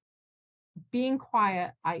is being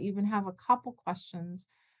quiet, I even have a couple questions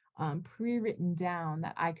pre-written down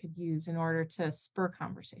that I could use in order to spur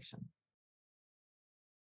conversation.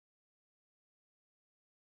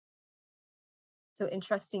 So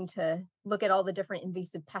interesting to look at all the different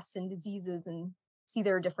invasive pests and diseases and see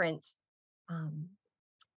there are different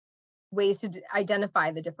ways to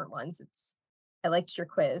identify the different ones. I liked your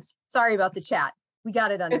quiz. Sorry about the chat. We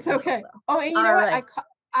got it under It's okay. though. Oh, and you know what? Right.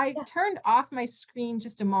 I turned off my screen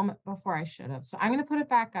just a moment before I should have. So I'm going to put it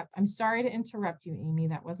back up. I'm sorry to interrupt you, Amy.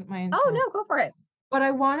 That wasn't my intent. Oh, no, go for it. But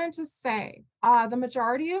I wanted to say the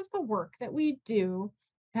majority of the work that we do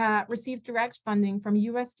receives direct funding from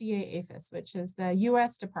USDA APHIS, which is the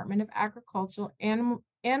U.S. Department of Agriculture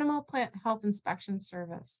Animal Plant Health Inspection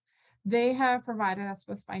Service. They have provided us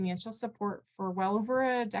with financial support for well over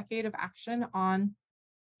a decade of action on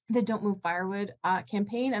the Don't Move Firewood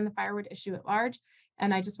campaign and the firewood issue at large.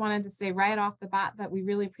 And I just wanted to say right off the bat that we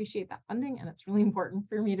really appreciate that funding. And it's really important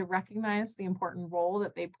for me to recognize the important role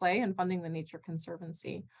that they play in funding the Nature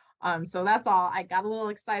Conservancy. So that's all. I got a little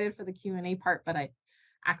excited for the Q&A part, but I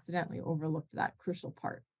accidentally overlooked that crucial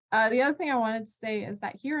part. The other thing I wanted to say is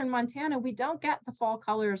that here in Montana, we don't get the fall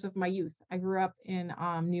colors of my youth. I grew up in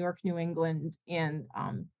New York, New England, and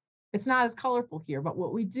it's not as colorful here, but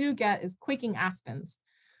what we do get is quaking aspens.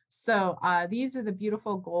 So these are the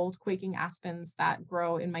beautiful gold quaking aspens that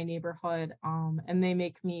grow in my neighborhood, and they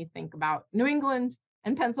make me think about New England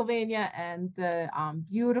and Pennsylvania and the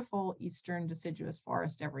beautiful eastern deciduous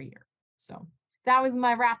forest every year. So that was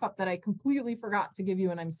my wrap up that I completely forgot to give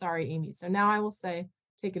you, and I'm sorry, Amy. So now I will say,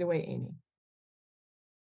 take it away, Amy.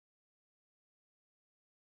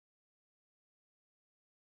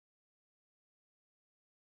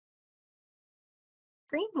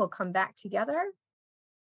 Screen will come back together.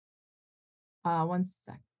 1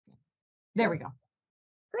 second. There we go.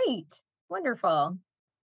 Great. Wonderful.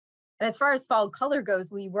 And as far as fall color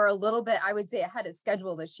goes, Leigh, we're a little bit, I would say, ahead of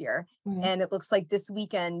schedule this year. Mm-hmm. And it looks like this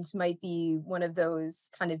weekend might be one of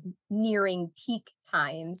those kind of nearing peak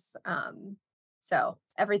times. So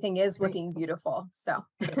everything is looking beautiful. So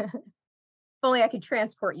if only I could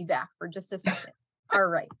transport you back for just a second. All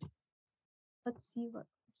right. Let's see what.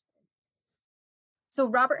 So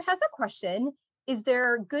Robert has a question. Is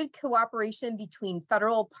there good cooperation between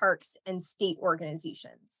federal parks and state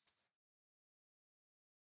organizations?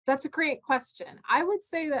 That's a great question. I would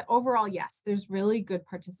say that overall, yes, there's really good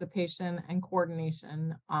participation and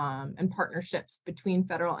coordination and partnerships between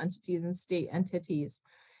federal entities and state entities.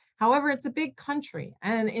 However, it's a big country,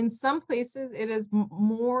 and in some places it is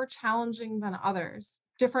more challenging than others.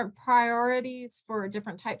 Different priorities for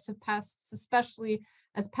different types of pests, especially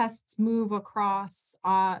as pests move across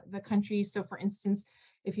the country. So for instance,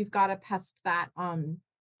 if you've got a pest that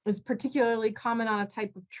is particularly common on a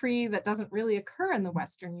type of tree that doesn't really occur in the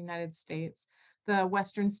Western United States, the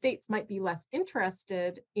Western states might be less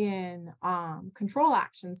interested in control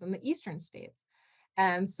actions than the Eastern states.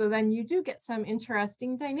 And so then you do get some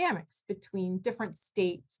interesting dynamics between different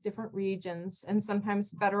states, different regions, and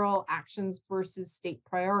sometimes federal actions versus state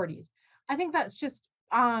priorities. I think that's just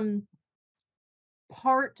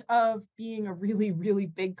part of being a really, really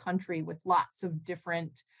big country with lots of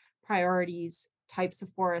different priorities, types of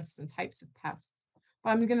forests, and types of pests.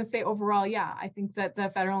 But I'm going to say overall, yeah, I think that the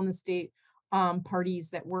federal and the state parties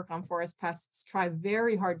that work on forest pests try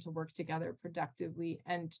very hard to work together productively,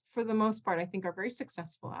 and for the most part, I think are very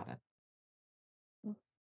successful at it.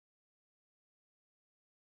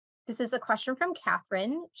 This is a question from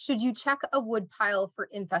Catherine. Should you check a wood pile for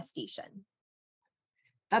infestation?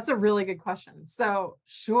 That's a really good question. So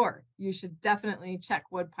sure, you should definitely check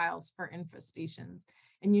wood piles for infestations,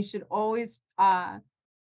 and you should always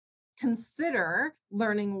consider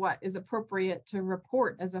learning what is appropriate to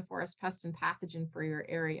report as a forest pest and pathogen for your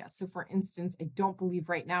area. So for instance, I don't believe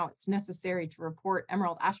right now it's necessary to report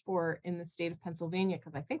emerald ash borer in the state of Pennsylvania,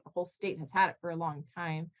 because I think the whole state has had it for a long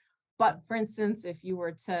time. But for instance, if you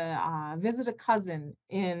were to visit a cousin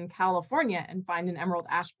in California and find an emerald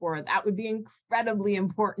ash borer, that would be incredibly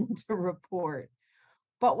important to report.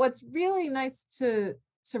 But what's really nice to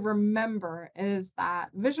remember is that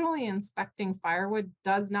visually inspecting firewood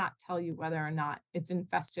does not tell you whether or not it's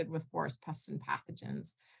infested with forest pests and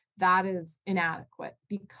pathogens. That is inadequate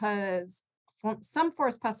because some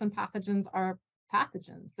forest pests and pathogens are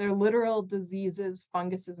pathogens. They're literal diseases,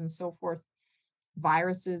 funguses, and so forth,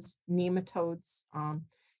 viruses, nematodes,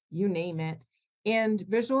 you name it. And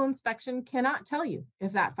visual inspection cannot tell you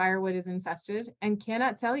if that firewood is infested and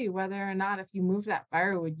cannot tell you whether or not if you move that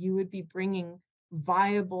firewood, you would be bringing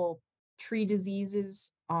viable tree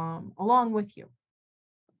diseases along with you.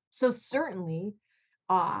 So certainly,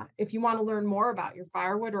 if you want to learn more about your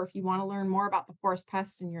firewood or if you want to learn more about the forest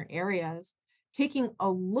pests in your areas, taking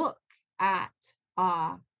a look at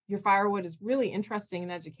your firewood is really interesting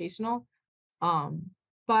and educational,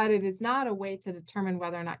 but it is not a way to determine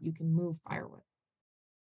whether or not you can move firewood.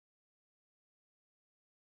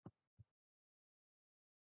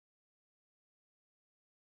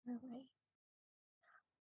 All right.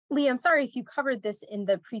 Leigh, I'm sorry if you covered this in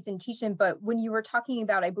the presentation, but when you were talking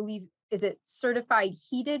about, I believe, is it certified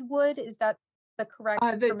heated wood? Is that the correct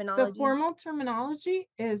The terminology? formal terminology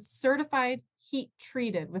is certified heat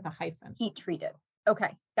treated with a hyphen. Heat treated.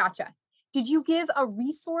 Okay, gotcha. Did you give a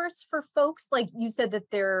resource for folks? Like you said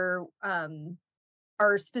that there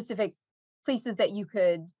are specific places that you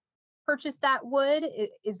could purchase that wood.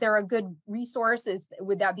 Is there a good resource?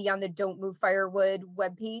 Would that be on the Don't Move Firewood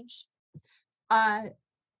webpage?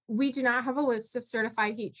 We do not have a list of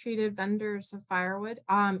certified heat treated vendors of firewood.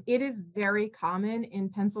 It is very common in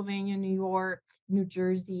Pennsylvania, New York, New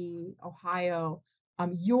Jersey, Ohio.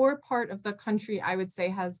 Your part of the country, I would say,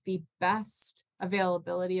 has the best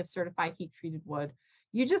availability of certified heat treated wood.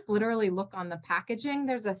 You just literally look on the packaging.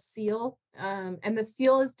 There's a seal, and the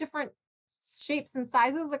seal is different shapes and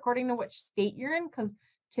sizes according to which state you're in, because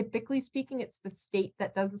typically speaking, it's the state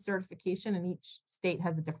that does the certification, and each state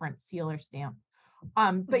has a different seal or stamp.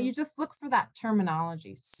 But you just look for that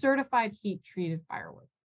terminology, certified heat treated firewood.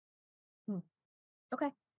 Okay.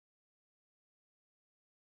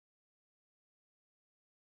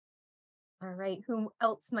 All right. Who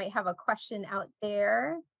else might have a question out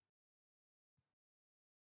there?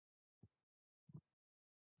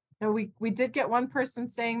 Now we did get one person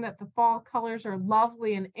saying that the fall colors are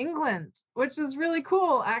lovely in England, which is really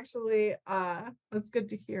cool, actually. That's good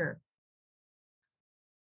to hear.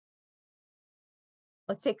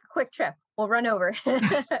 Let's take a quick trip. We'll run over.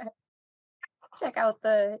 check out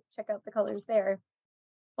the colors there.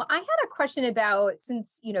 Well, I had a question about,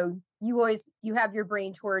 since you have your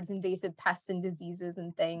brain towards invasive pests and diseases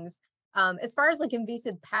and things. As far as like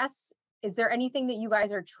invasive pests, is there anything that you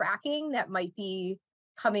guys are tracking that might be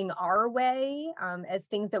coming our way as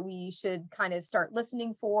things that we should kind of start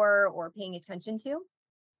listening for or paying attention to?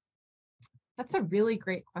 That's a really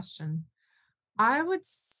great question. I would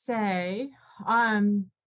say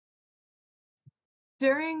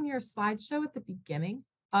during your slideshow at the beginning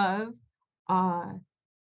of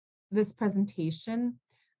this presentation,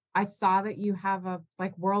 I saw that you have a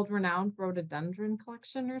like world-renowned rhododendron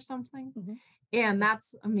collection or something. And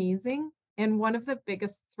that's amazing. And one of the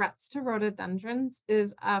biggest threats to rhododendrons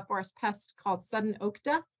is a forest pest called sudden oak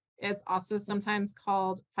death. It's also sometimes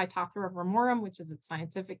called Phytophthora ramorum, which is its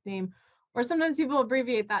scientific name, or sometimes people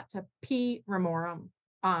abbreviate that to P. ramorum.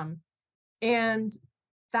 And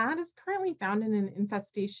that is currently found in an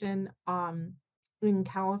infestation in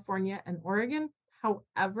California and Oregon.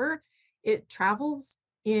 However, it travels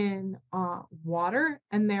in water,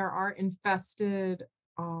 and there are infested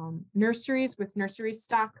nurseries with nursery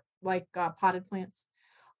stock, like potted plants,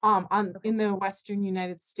 in the Western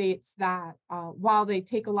United States that while they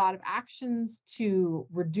take a lot of actions to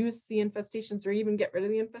reduce the infestations or even get rid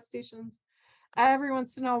of the infestations, every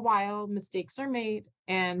once in a while mistakes are made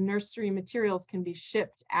and nursery materials can be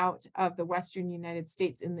shipped out of the Western United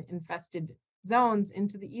States in the infested zones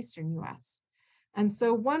into the Eastern US. And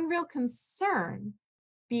so one real concern,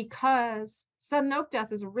 because sudden oak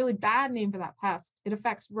death is a really bad name for that pest, it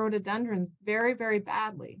affects rhododendrons very, very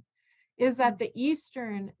badly, is that the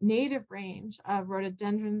eastern native range of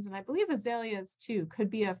rhododendrons, and I believe azaleas too, could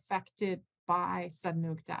be affected by sudden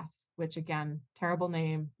oak death, which again, terrible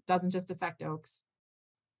name, doesn't just affect oaks.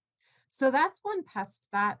 So that's one pest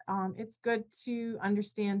that it's good to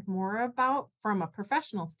understand more about from a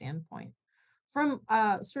professional standpoint. From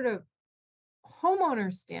a sort of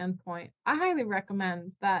homeowner standpoint, I highly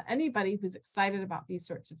recommend that anybody who's excited about these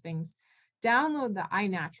sorts of things download the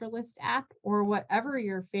iNaturalist app or whatever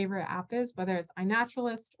your favorite app is, whether it's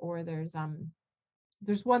iNaturalist or there's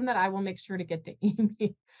there's one that I will make sure to get to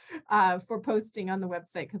Amy for posting on the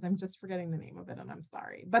website because I'm just forgetting the name of it and I'm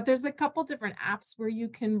sorry. But there's a couple different apps where you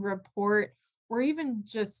can report or even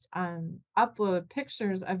just upload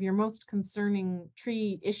pictures of your most concerning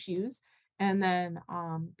tree issues. And then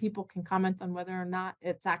people can comment on whether or not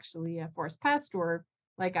it's actually a forest pest, or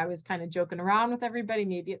like I was kind of joking around with everybody,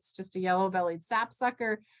 maybe it's just a yellow-bellied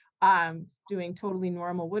sapsucker doing totally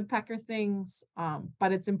normal woodpecker things.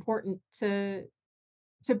 But it's important to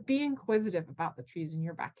be inquisitive about the trees in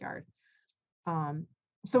your backyard.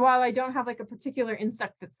 So while I don't have like a particular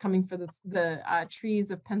insect that's coming for the trees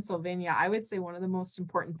of Pennsylvania, I would say one of the most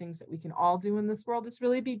important things that we can all do in this world is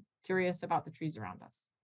really be curious about the trees around us.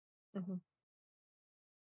 Mhm.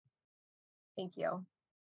 Thank you.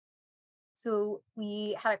 So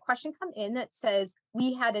we had a question come in that says,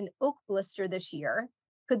 we had an oak blister this year.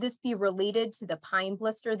 Could this be related to the pine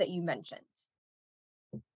blister that you mentioned?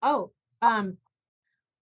 Oh,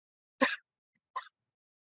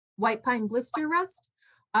 white pine blister rust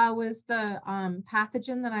was the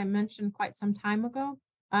pathogen that I mentioned quite some time ago,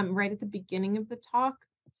 right at the beginning of the talk.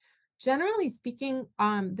 Generally speaking,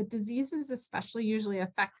 the diseases especially usually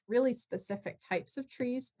affect really specific types of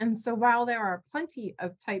trees. And so while there are plenty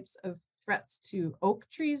of types of threats to oak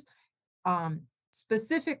trees,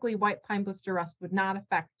 specifically white pine blister rust would not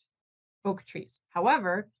affect oak trees.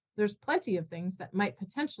 However, there's plenty of things that might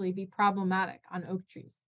potentially be problematic on oak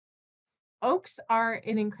trees. Oaks are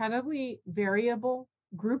an incredibly variable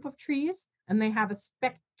group of trees, and they have a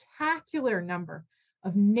spectacular number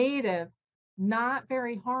of native, not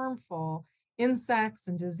very harmful insects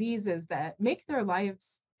and diseases that make their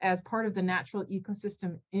lives as part of the natural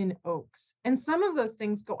ecosystem in oaks. And some of those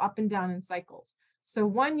things go up and down in cycles. So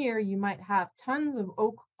one year you might have tons of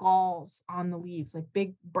oak galls on the leaves, like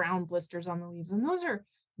big brown blisters on the leaves. And those are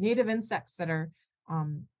native insects that are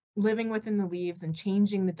living within the leaves and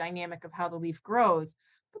changing the dynamic of how the leaf grows,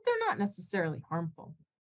 but they're not necessarily harmful.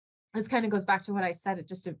 This kind of goes back to what I said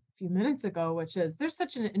just a few minutes ago, which is there's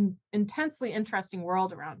such an intensely interesting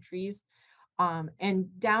world around trees.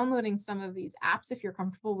 And downloading some of these apps, if you're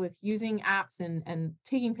comfortable with using apps and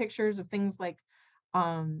taking pictures of things like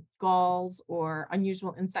galls or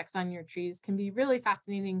unusual insects on your trees, can be really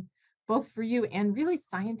fascinating, both for you and really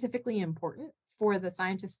scientifically important for the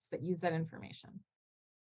scientists that use that information.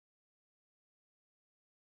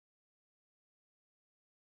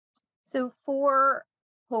 So for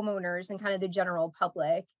homeowners and kind of the general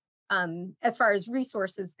public, as far as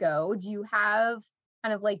resources go, do you have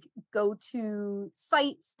kind of like go-to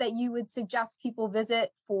sites that you would suggest people visit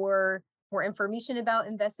for more information about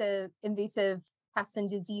invasive pests and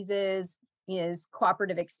diseases? Is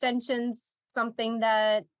cooperative extensions something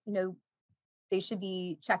that, they should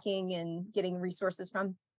be checking and getting resources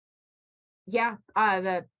from? Yeah,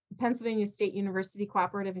 the Pennsylvania State University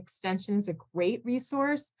Cooperative Extension is a great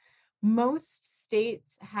resource. Most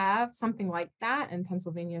states have something like that, and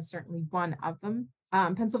Pennsylvania is certainly one of them.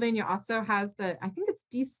 Pennsylvania also has I think it's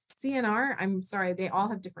DCNR. I'm sorry, they all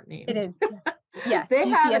have different names. It is. Yes, They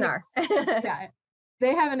have DCNR. yeah,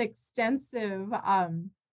 they have an extensive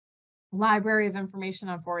library of information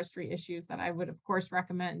on forestry issues that I would, of course,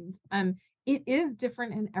 recommend. It is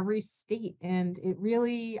different in every state, and it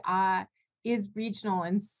really is regional.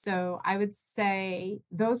 And so I would say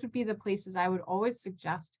those would be the places I would always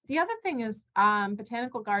suggest. The other thing is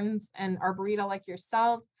botanical gardens and arboreta like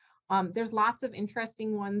yourselves. There's lots of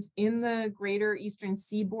interesting ones in the greater Eastern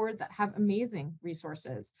Seaboard that have amazing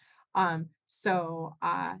resources. So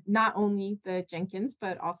not only the Jenkins,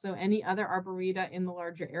 but also any other arboreta in the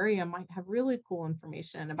larger area might have really cool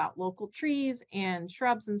information about local trees and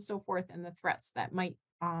shrubs and so forth, and the threats that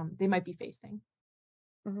they might be facing.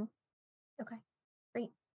 Mhm. Okay,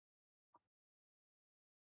 great.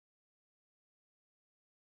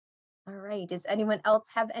 All right. Does anyone else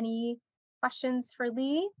have any questions for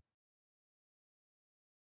Leigh?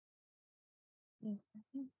 Give me a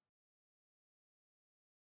second.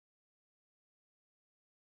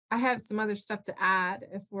 I have some other stuff to add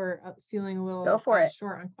if we're feeling a Go little for it.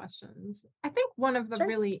 short on questions. I think one of the Sure.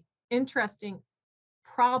 really interesting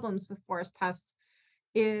problems with forest pests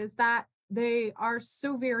is that they are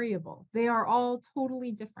so variable. They are all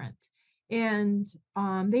totally different, and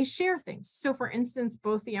they share things. So for instance,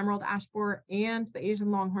 both the emerald ash borer and the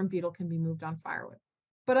Asian longhorn beetle can be moved on firewood,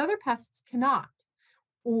 but other pests cannot,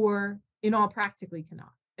 or in all practicality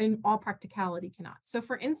cannot. So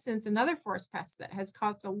for instance, another forest pest that has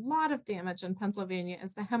caused a lot of damage in Pennsylvania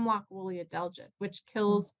is the hemlock woolly adelgid, which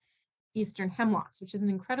kills eastern hemlocks, which is an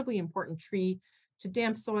incredibly important tree to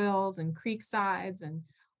damp soils and creek sides and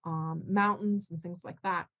mountains and things like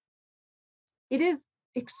that. It is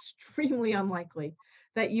extremely unlikely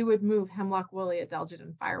that you would move hemlock woolly adelgid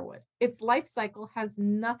and firewood. Its life cycle has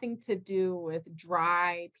nothing to do with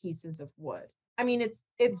dry pieces of wood. I mean,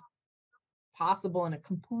 it's possible in a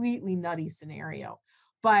completely nutty scenario,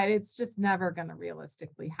 but it's just never going to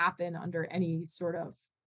realistically happen under any sort of,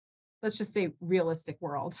 let's just say, realistic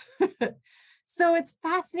world. So it's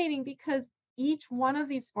fascinating because each one of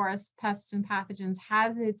these forest pests and pathogens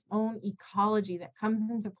has its own ecology that comes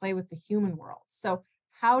into play with the human world. So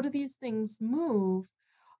how do these things move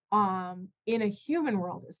in a human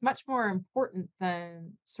world is much more important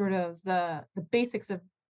than sort of the basics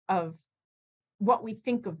of what we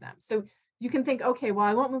think of them. So you can think, okay, well,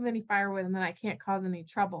 I won't move any firewood and then I can't cause any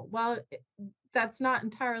trouble. Well, that's not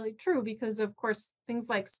entirely true because, of course, things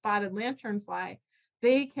like spotted lanternfly,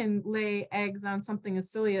 they can lay eggs on something as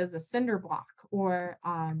silly as a cinder block or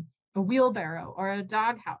a wheelbarrow or a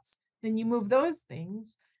doghouse. Then you move those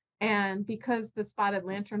things. And because the spotted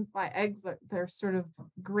lanternfly eggs, they're sort of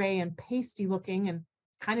gray and pasty looking and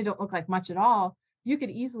kind of don't look like much at all, you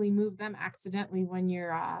could easily move them accidentally when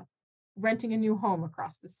you're renting a new home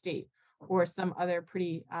across the state or some other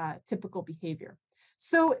pretty typical behavior.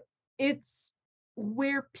 So it's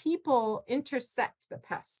where people intersect the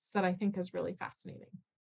pests that I think is really fascinating.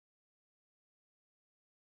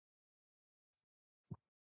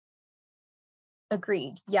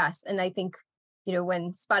 Agreed. Yes. And I think,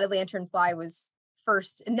 when spotted lanternfly was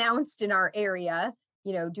first announced in our area,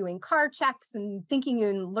 doing car checks and thinking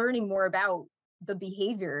and learning more about the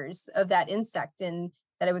behaviors of that insect and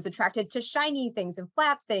that it was attracted to shiny things and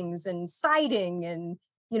flat things and siding. And,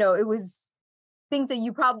 it was things that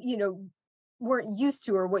you probably, weren't used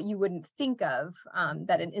to or what you wouldn't think of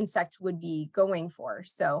that an insect would be going for.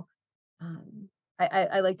 So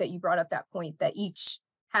I like that you brought up that point that each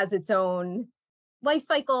has its own life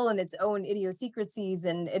cycle and its own idiosyncrasies,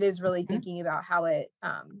 and it is really thinking about how it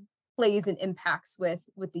plays and impacts with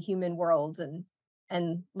the human world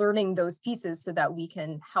and learning those pieces so that we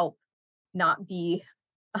can help not be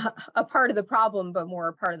a part of the problem but more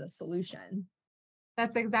a part of the solution.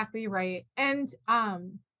 That's exactly right. And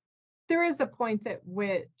there is a point at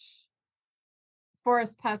which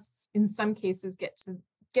forest pests in some cases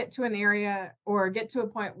get to an area or get to a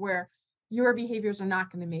point where your behaviors are not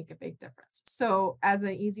going to make a big difference. So as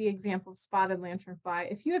an easy example of spotted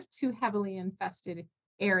lanternfly, if you have two heavily infested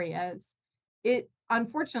areas, it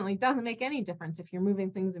unfortunately doesn't make any difference if you're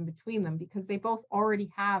moving things in between them because they both already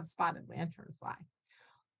have spotted lanternfly.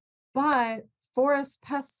 But forest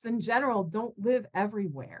pests in general don't live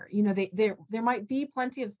everywhere. There might be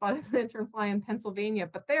plenty of spotted lanternfly in Pennsylvania,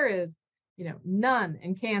 but there is, none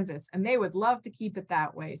in Kansas, and they would love to keep it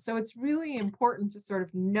that way. So it's really important to sort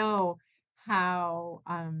of know how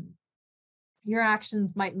your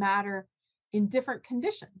actions might matter in different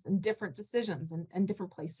conditions and different decisions and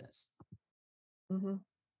different places. Mm-hmm.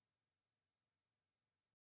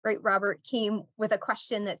 Right, Robert came with a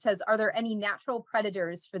question that says, are there any natural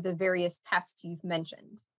predators for the various pests you've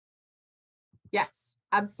mentioned? Yes,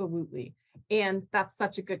 absolutely. And that's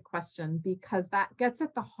such a good question because that gets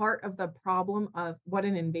at the heart of the problem of what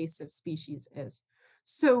an invasive species is.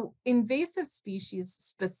 So invasive species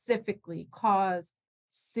specifically cause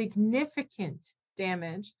significant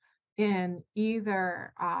damage in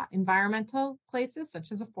either environmental places,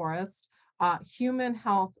 such as a forest, human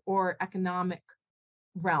health, or economic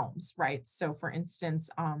realms, right? So for instance,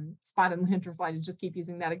 spotted lanternfly, to just keep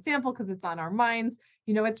using that example because it's on our minds,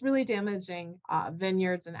 it's really damaging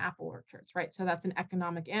vineyards and apple orchards, right? So that's an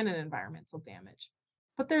economic and an environmental damage.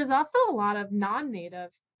 But there's also a lot of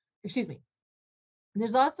non-native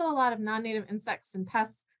insects and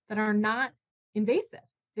pests that are not invasive.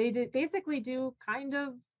 They basically do kind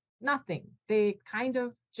of nothing. They kind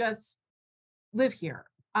of just live here.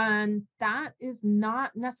 And that is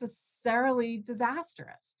not necessarily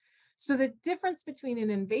disastrous. So the difference between an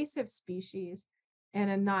invasive species and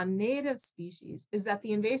a non-native species is that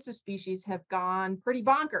the invasive species have gone pretty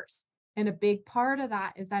bonkers. And a big part of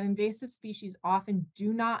that is that invasive species often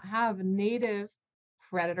do not have native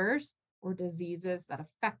predators or diseases that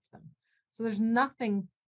affect them. So there's nothing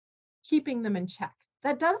keeping them in check.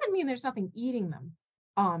 That doesn't mean there's nothing eating them.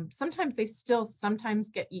 Sometimes they still sometimes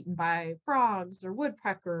get eaten by frogs or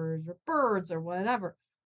woodpeckers or birds or whatever,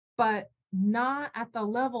 but not at the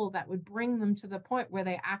level that would bring them to the point where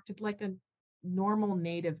they acted like a normal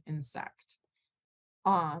native insect.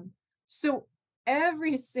 So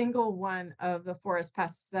every single one of the forest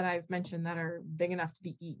pests that I've mentioned that are big enough to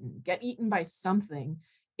be eaten get eaten by something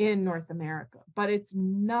in North America, but it's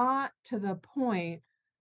not to the point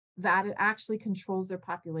that it actually controls their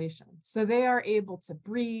population. So they are able to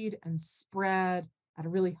breed and spread at a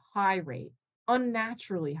really high rate,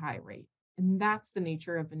 unnaturally high rate. And that's the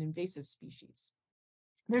nature of an invasive species.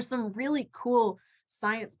 There's some really cool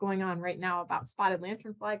science going on right now about spotted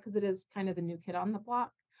lanternfly, because it is kind of the new kid on the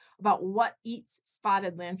block, about what eats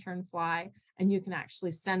spotted lanternfly. And you can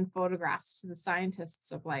actually send photographs to the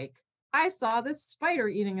scientists of like, I saw this spider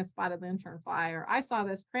eating a spotted lanternfly, or I saw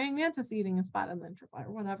this praying mantis eating a spotted lanternfly,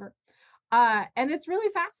 or whatever. And it's really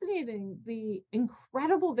fascinating, the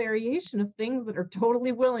incredible variation of things that are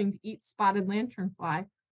totally willing to eat spotted lanternfly,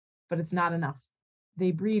 but it's not enough.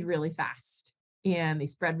 They breed really fast and they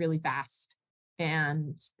spread really fast.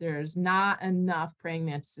 And there's not enough praying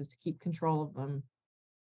mantises to keep control of them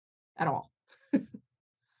at all.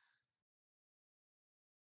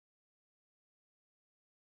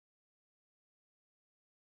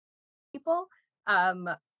 People,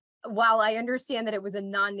 while I understand that it was a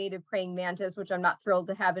non-native praying mantis, which I'm not thrilled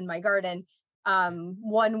to have in my garden,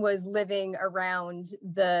 one was living around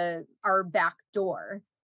our back door.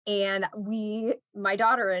 And my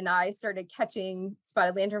daughter and I started catching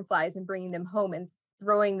spotted lanternflies and bringing them home and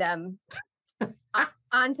throwing them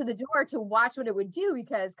onto the door to watch what it would do,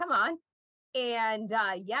 because come on. And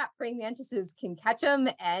yeah, praying mantises can catch them,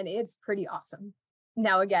 and it's pretty awesome.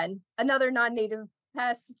 Now, again, another non-native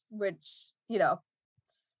pest, which,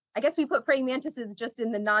 I guess we put praying mantises just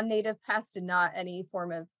in the non-native pest and not any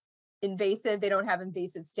form of invasive. They don't have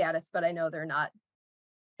invasive status, but I know they're not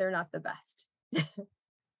the best.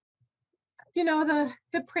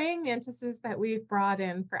 The praying mantises that we've brought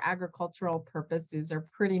in for agricultural purposes are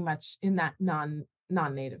pretty much in that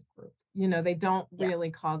non-native group. They don't really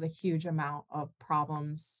cause a huge amount of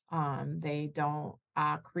problems. They don't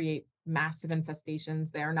create massive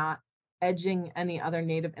infestations. They're not edging any other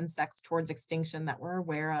native insects towards extinction that we're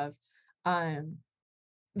aware of.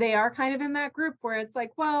 They are kind of in that group where it's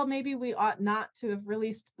like, well, maybe we ought not to have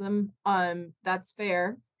released them. That's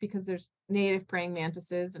fair, because there's native praying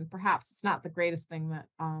mantises, and perhaps it's not the greatest thing that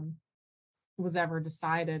was ever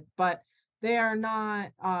decided, but they are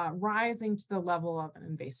not rising to the level of an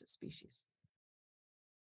invasive species.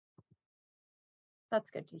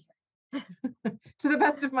 That's good to hear. To the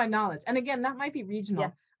best of my knowledge. And again, that might be regional.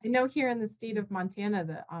 Yes. I know here in the state of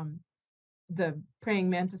Montana, the praying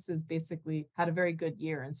mantises basically had a very good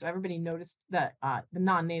year. And so everybody noticed that the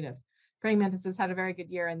non-native praying mantises had a very good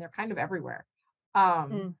year, and they're kind of everywhere.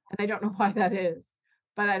 And I don't know why that is,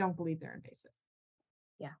 but I don't believe they're invasive.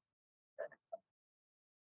 Yeah.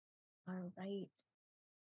 All right.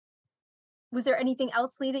 Was there anything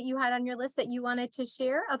else, Leigh, that you had on your list that you wanted to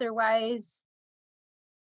share? Otherwise,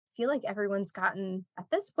 I feel like everyone's at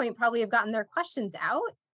this point, probably have gotten their questions out.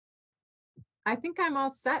 I think I'm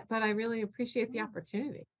all set, but I really appreciate the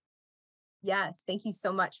opportunity. Yes. Thank you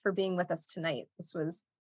so much for being with us tonight. This was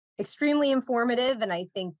extremely informative. And I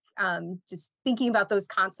think just thinking about those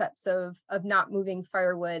concepts of not moving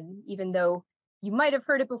firewood, even though you might have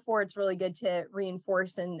heard it before, it's really good to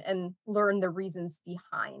reinforce and learn the reasons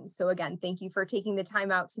behind. So again, thank you for taking the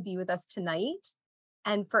time out to be with us tonight.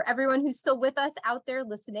 And for everyone who's still with us out there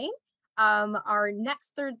listening, our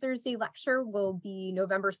next Third Thursday lecture will be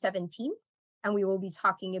November 17th. And we will be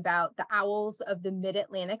talking about the owls of the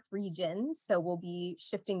Mid-Atlantic region. So we'll be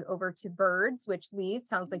shifting over to birds, which, Leigh, it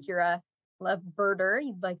sounds like you're a love birder.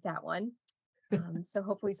 You'd like that one. So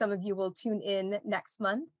hopefully some of you will tune in next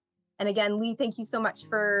month. And again, Leigh, thank you so much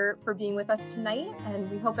for being with us tonight.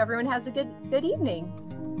 And we hope everyone has a good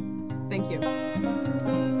evening. Thank you.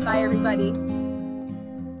 Bye, everybody.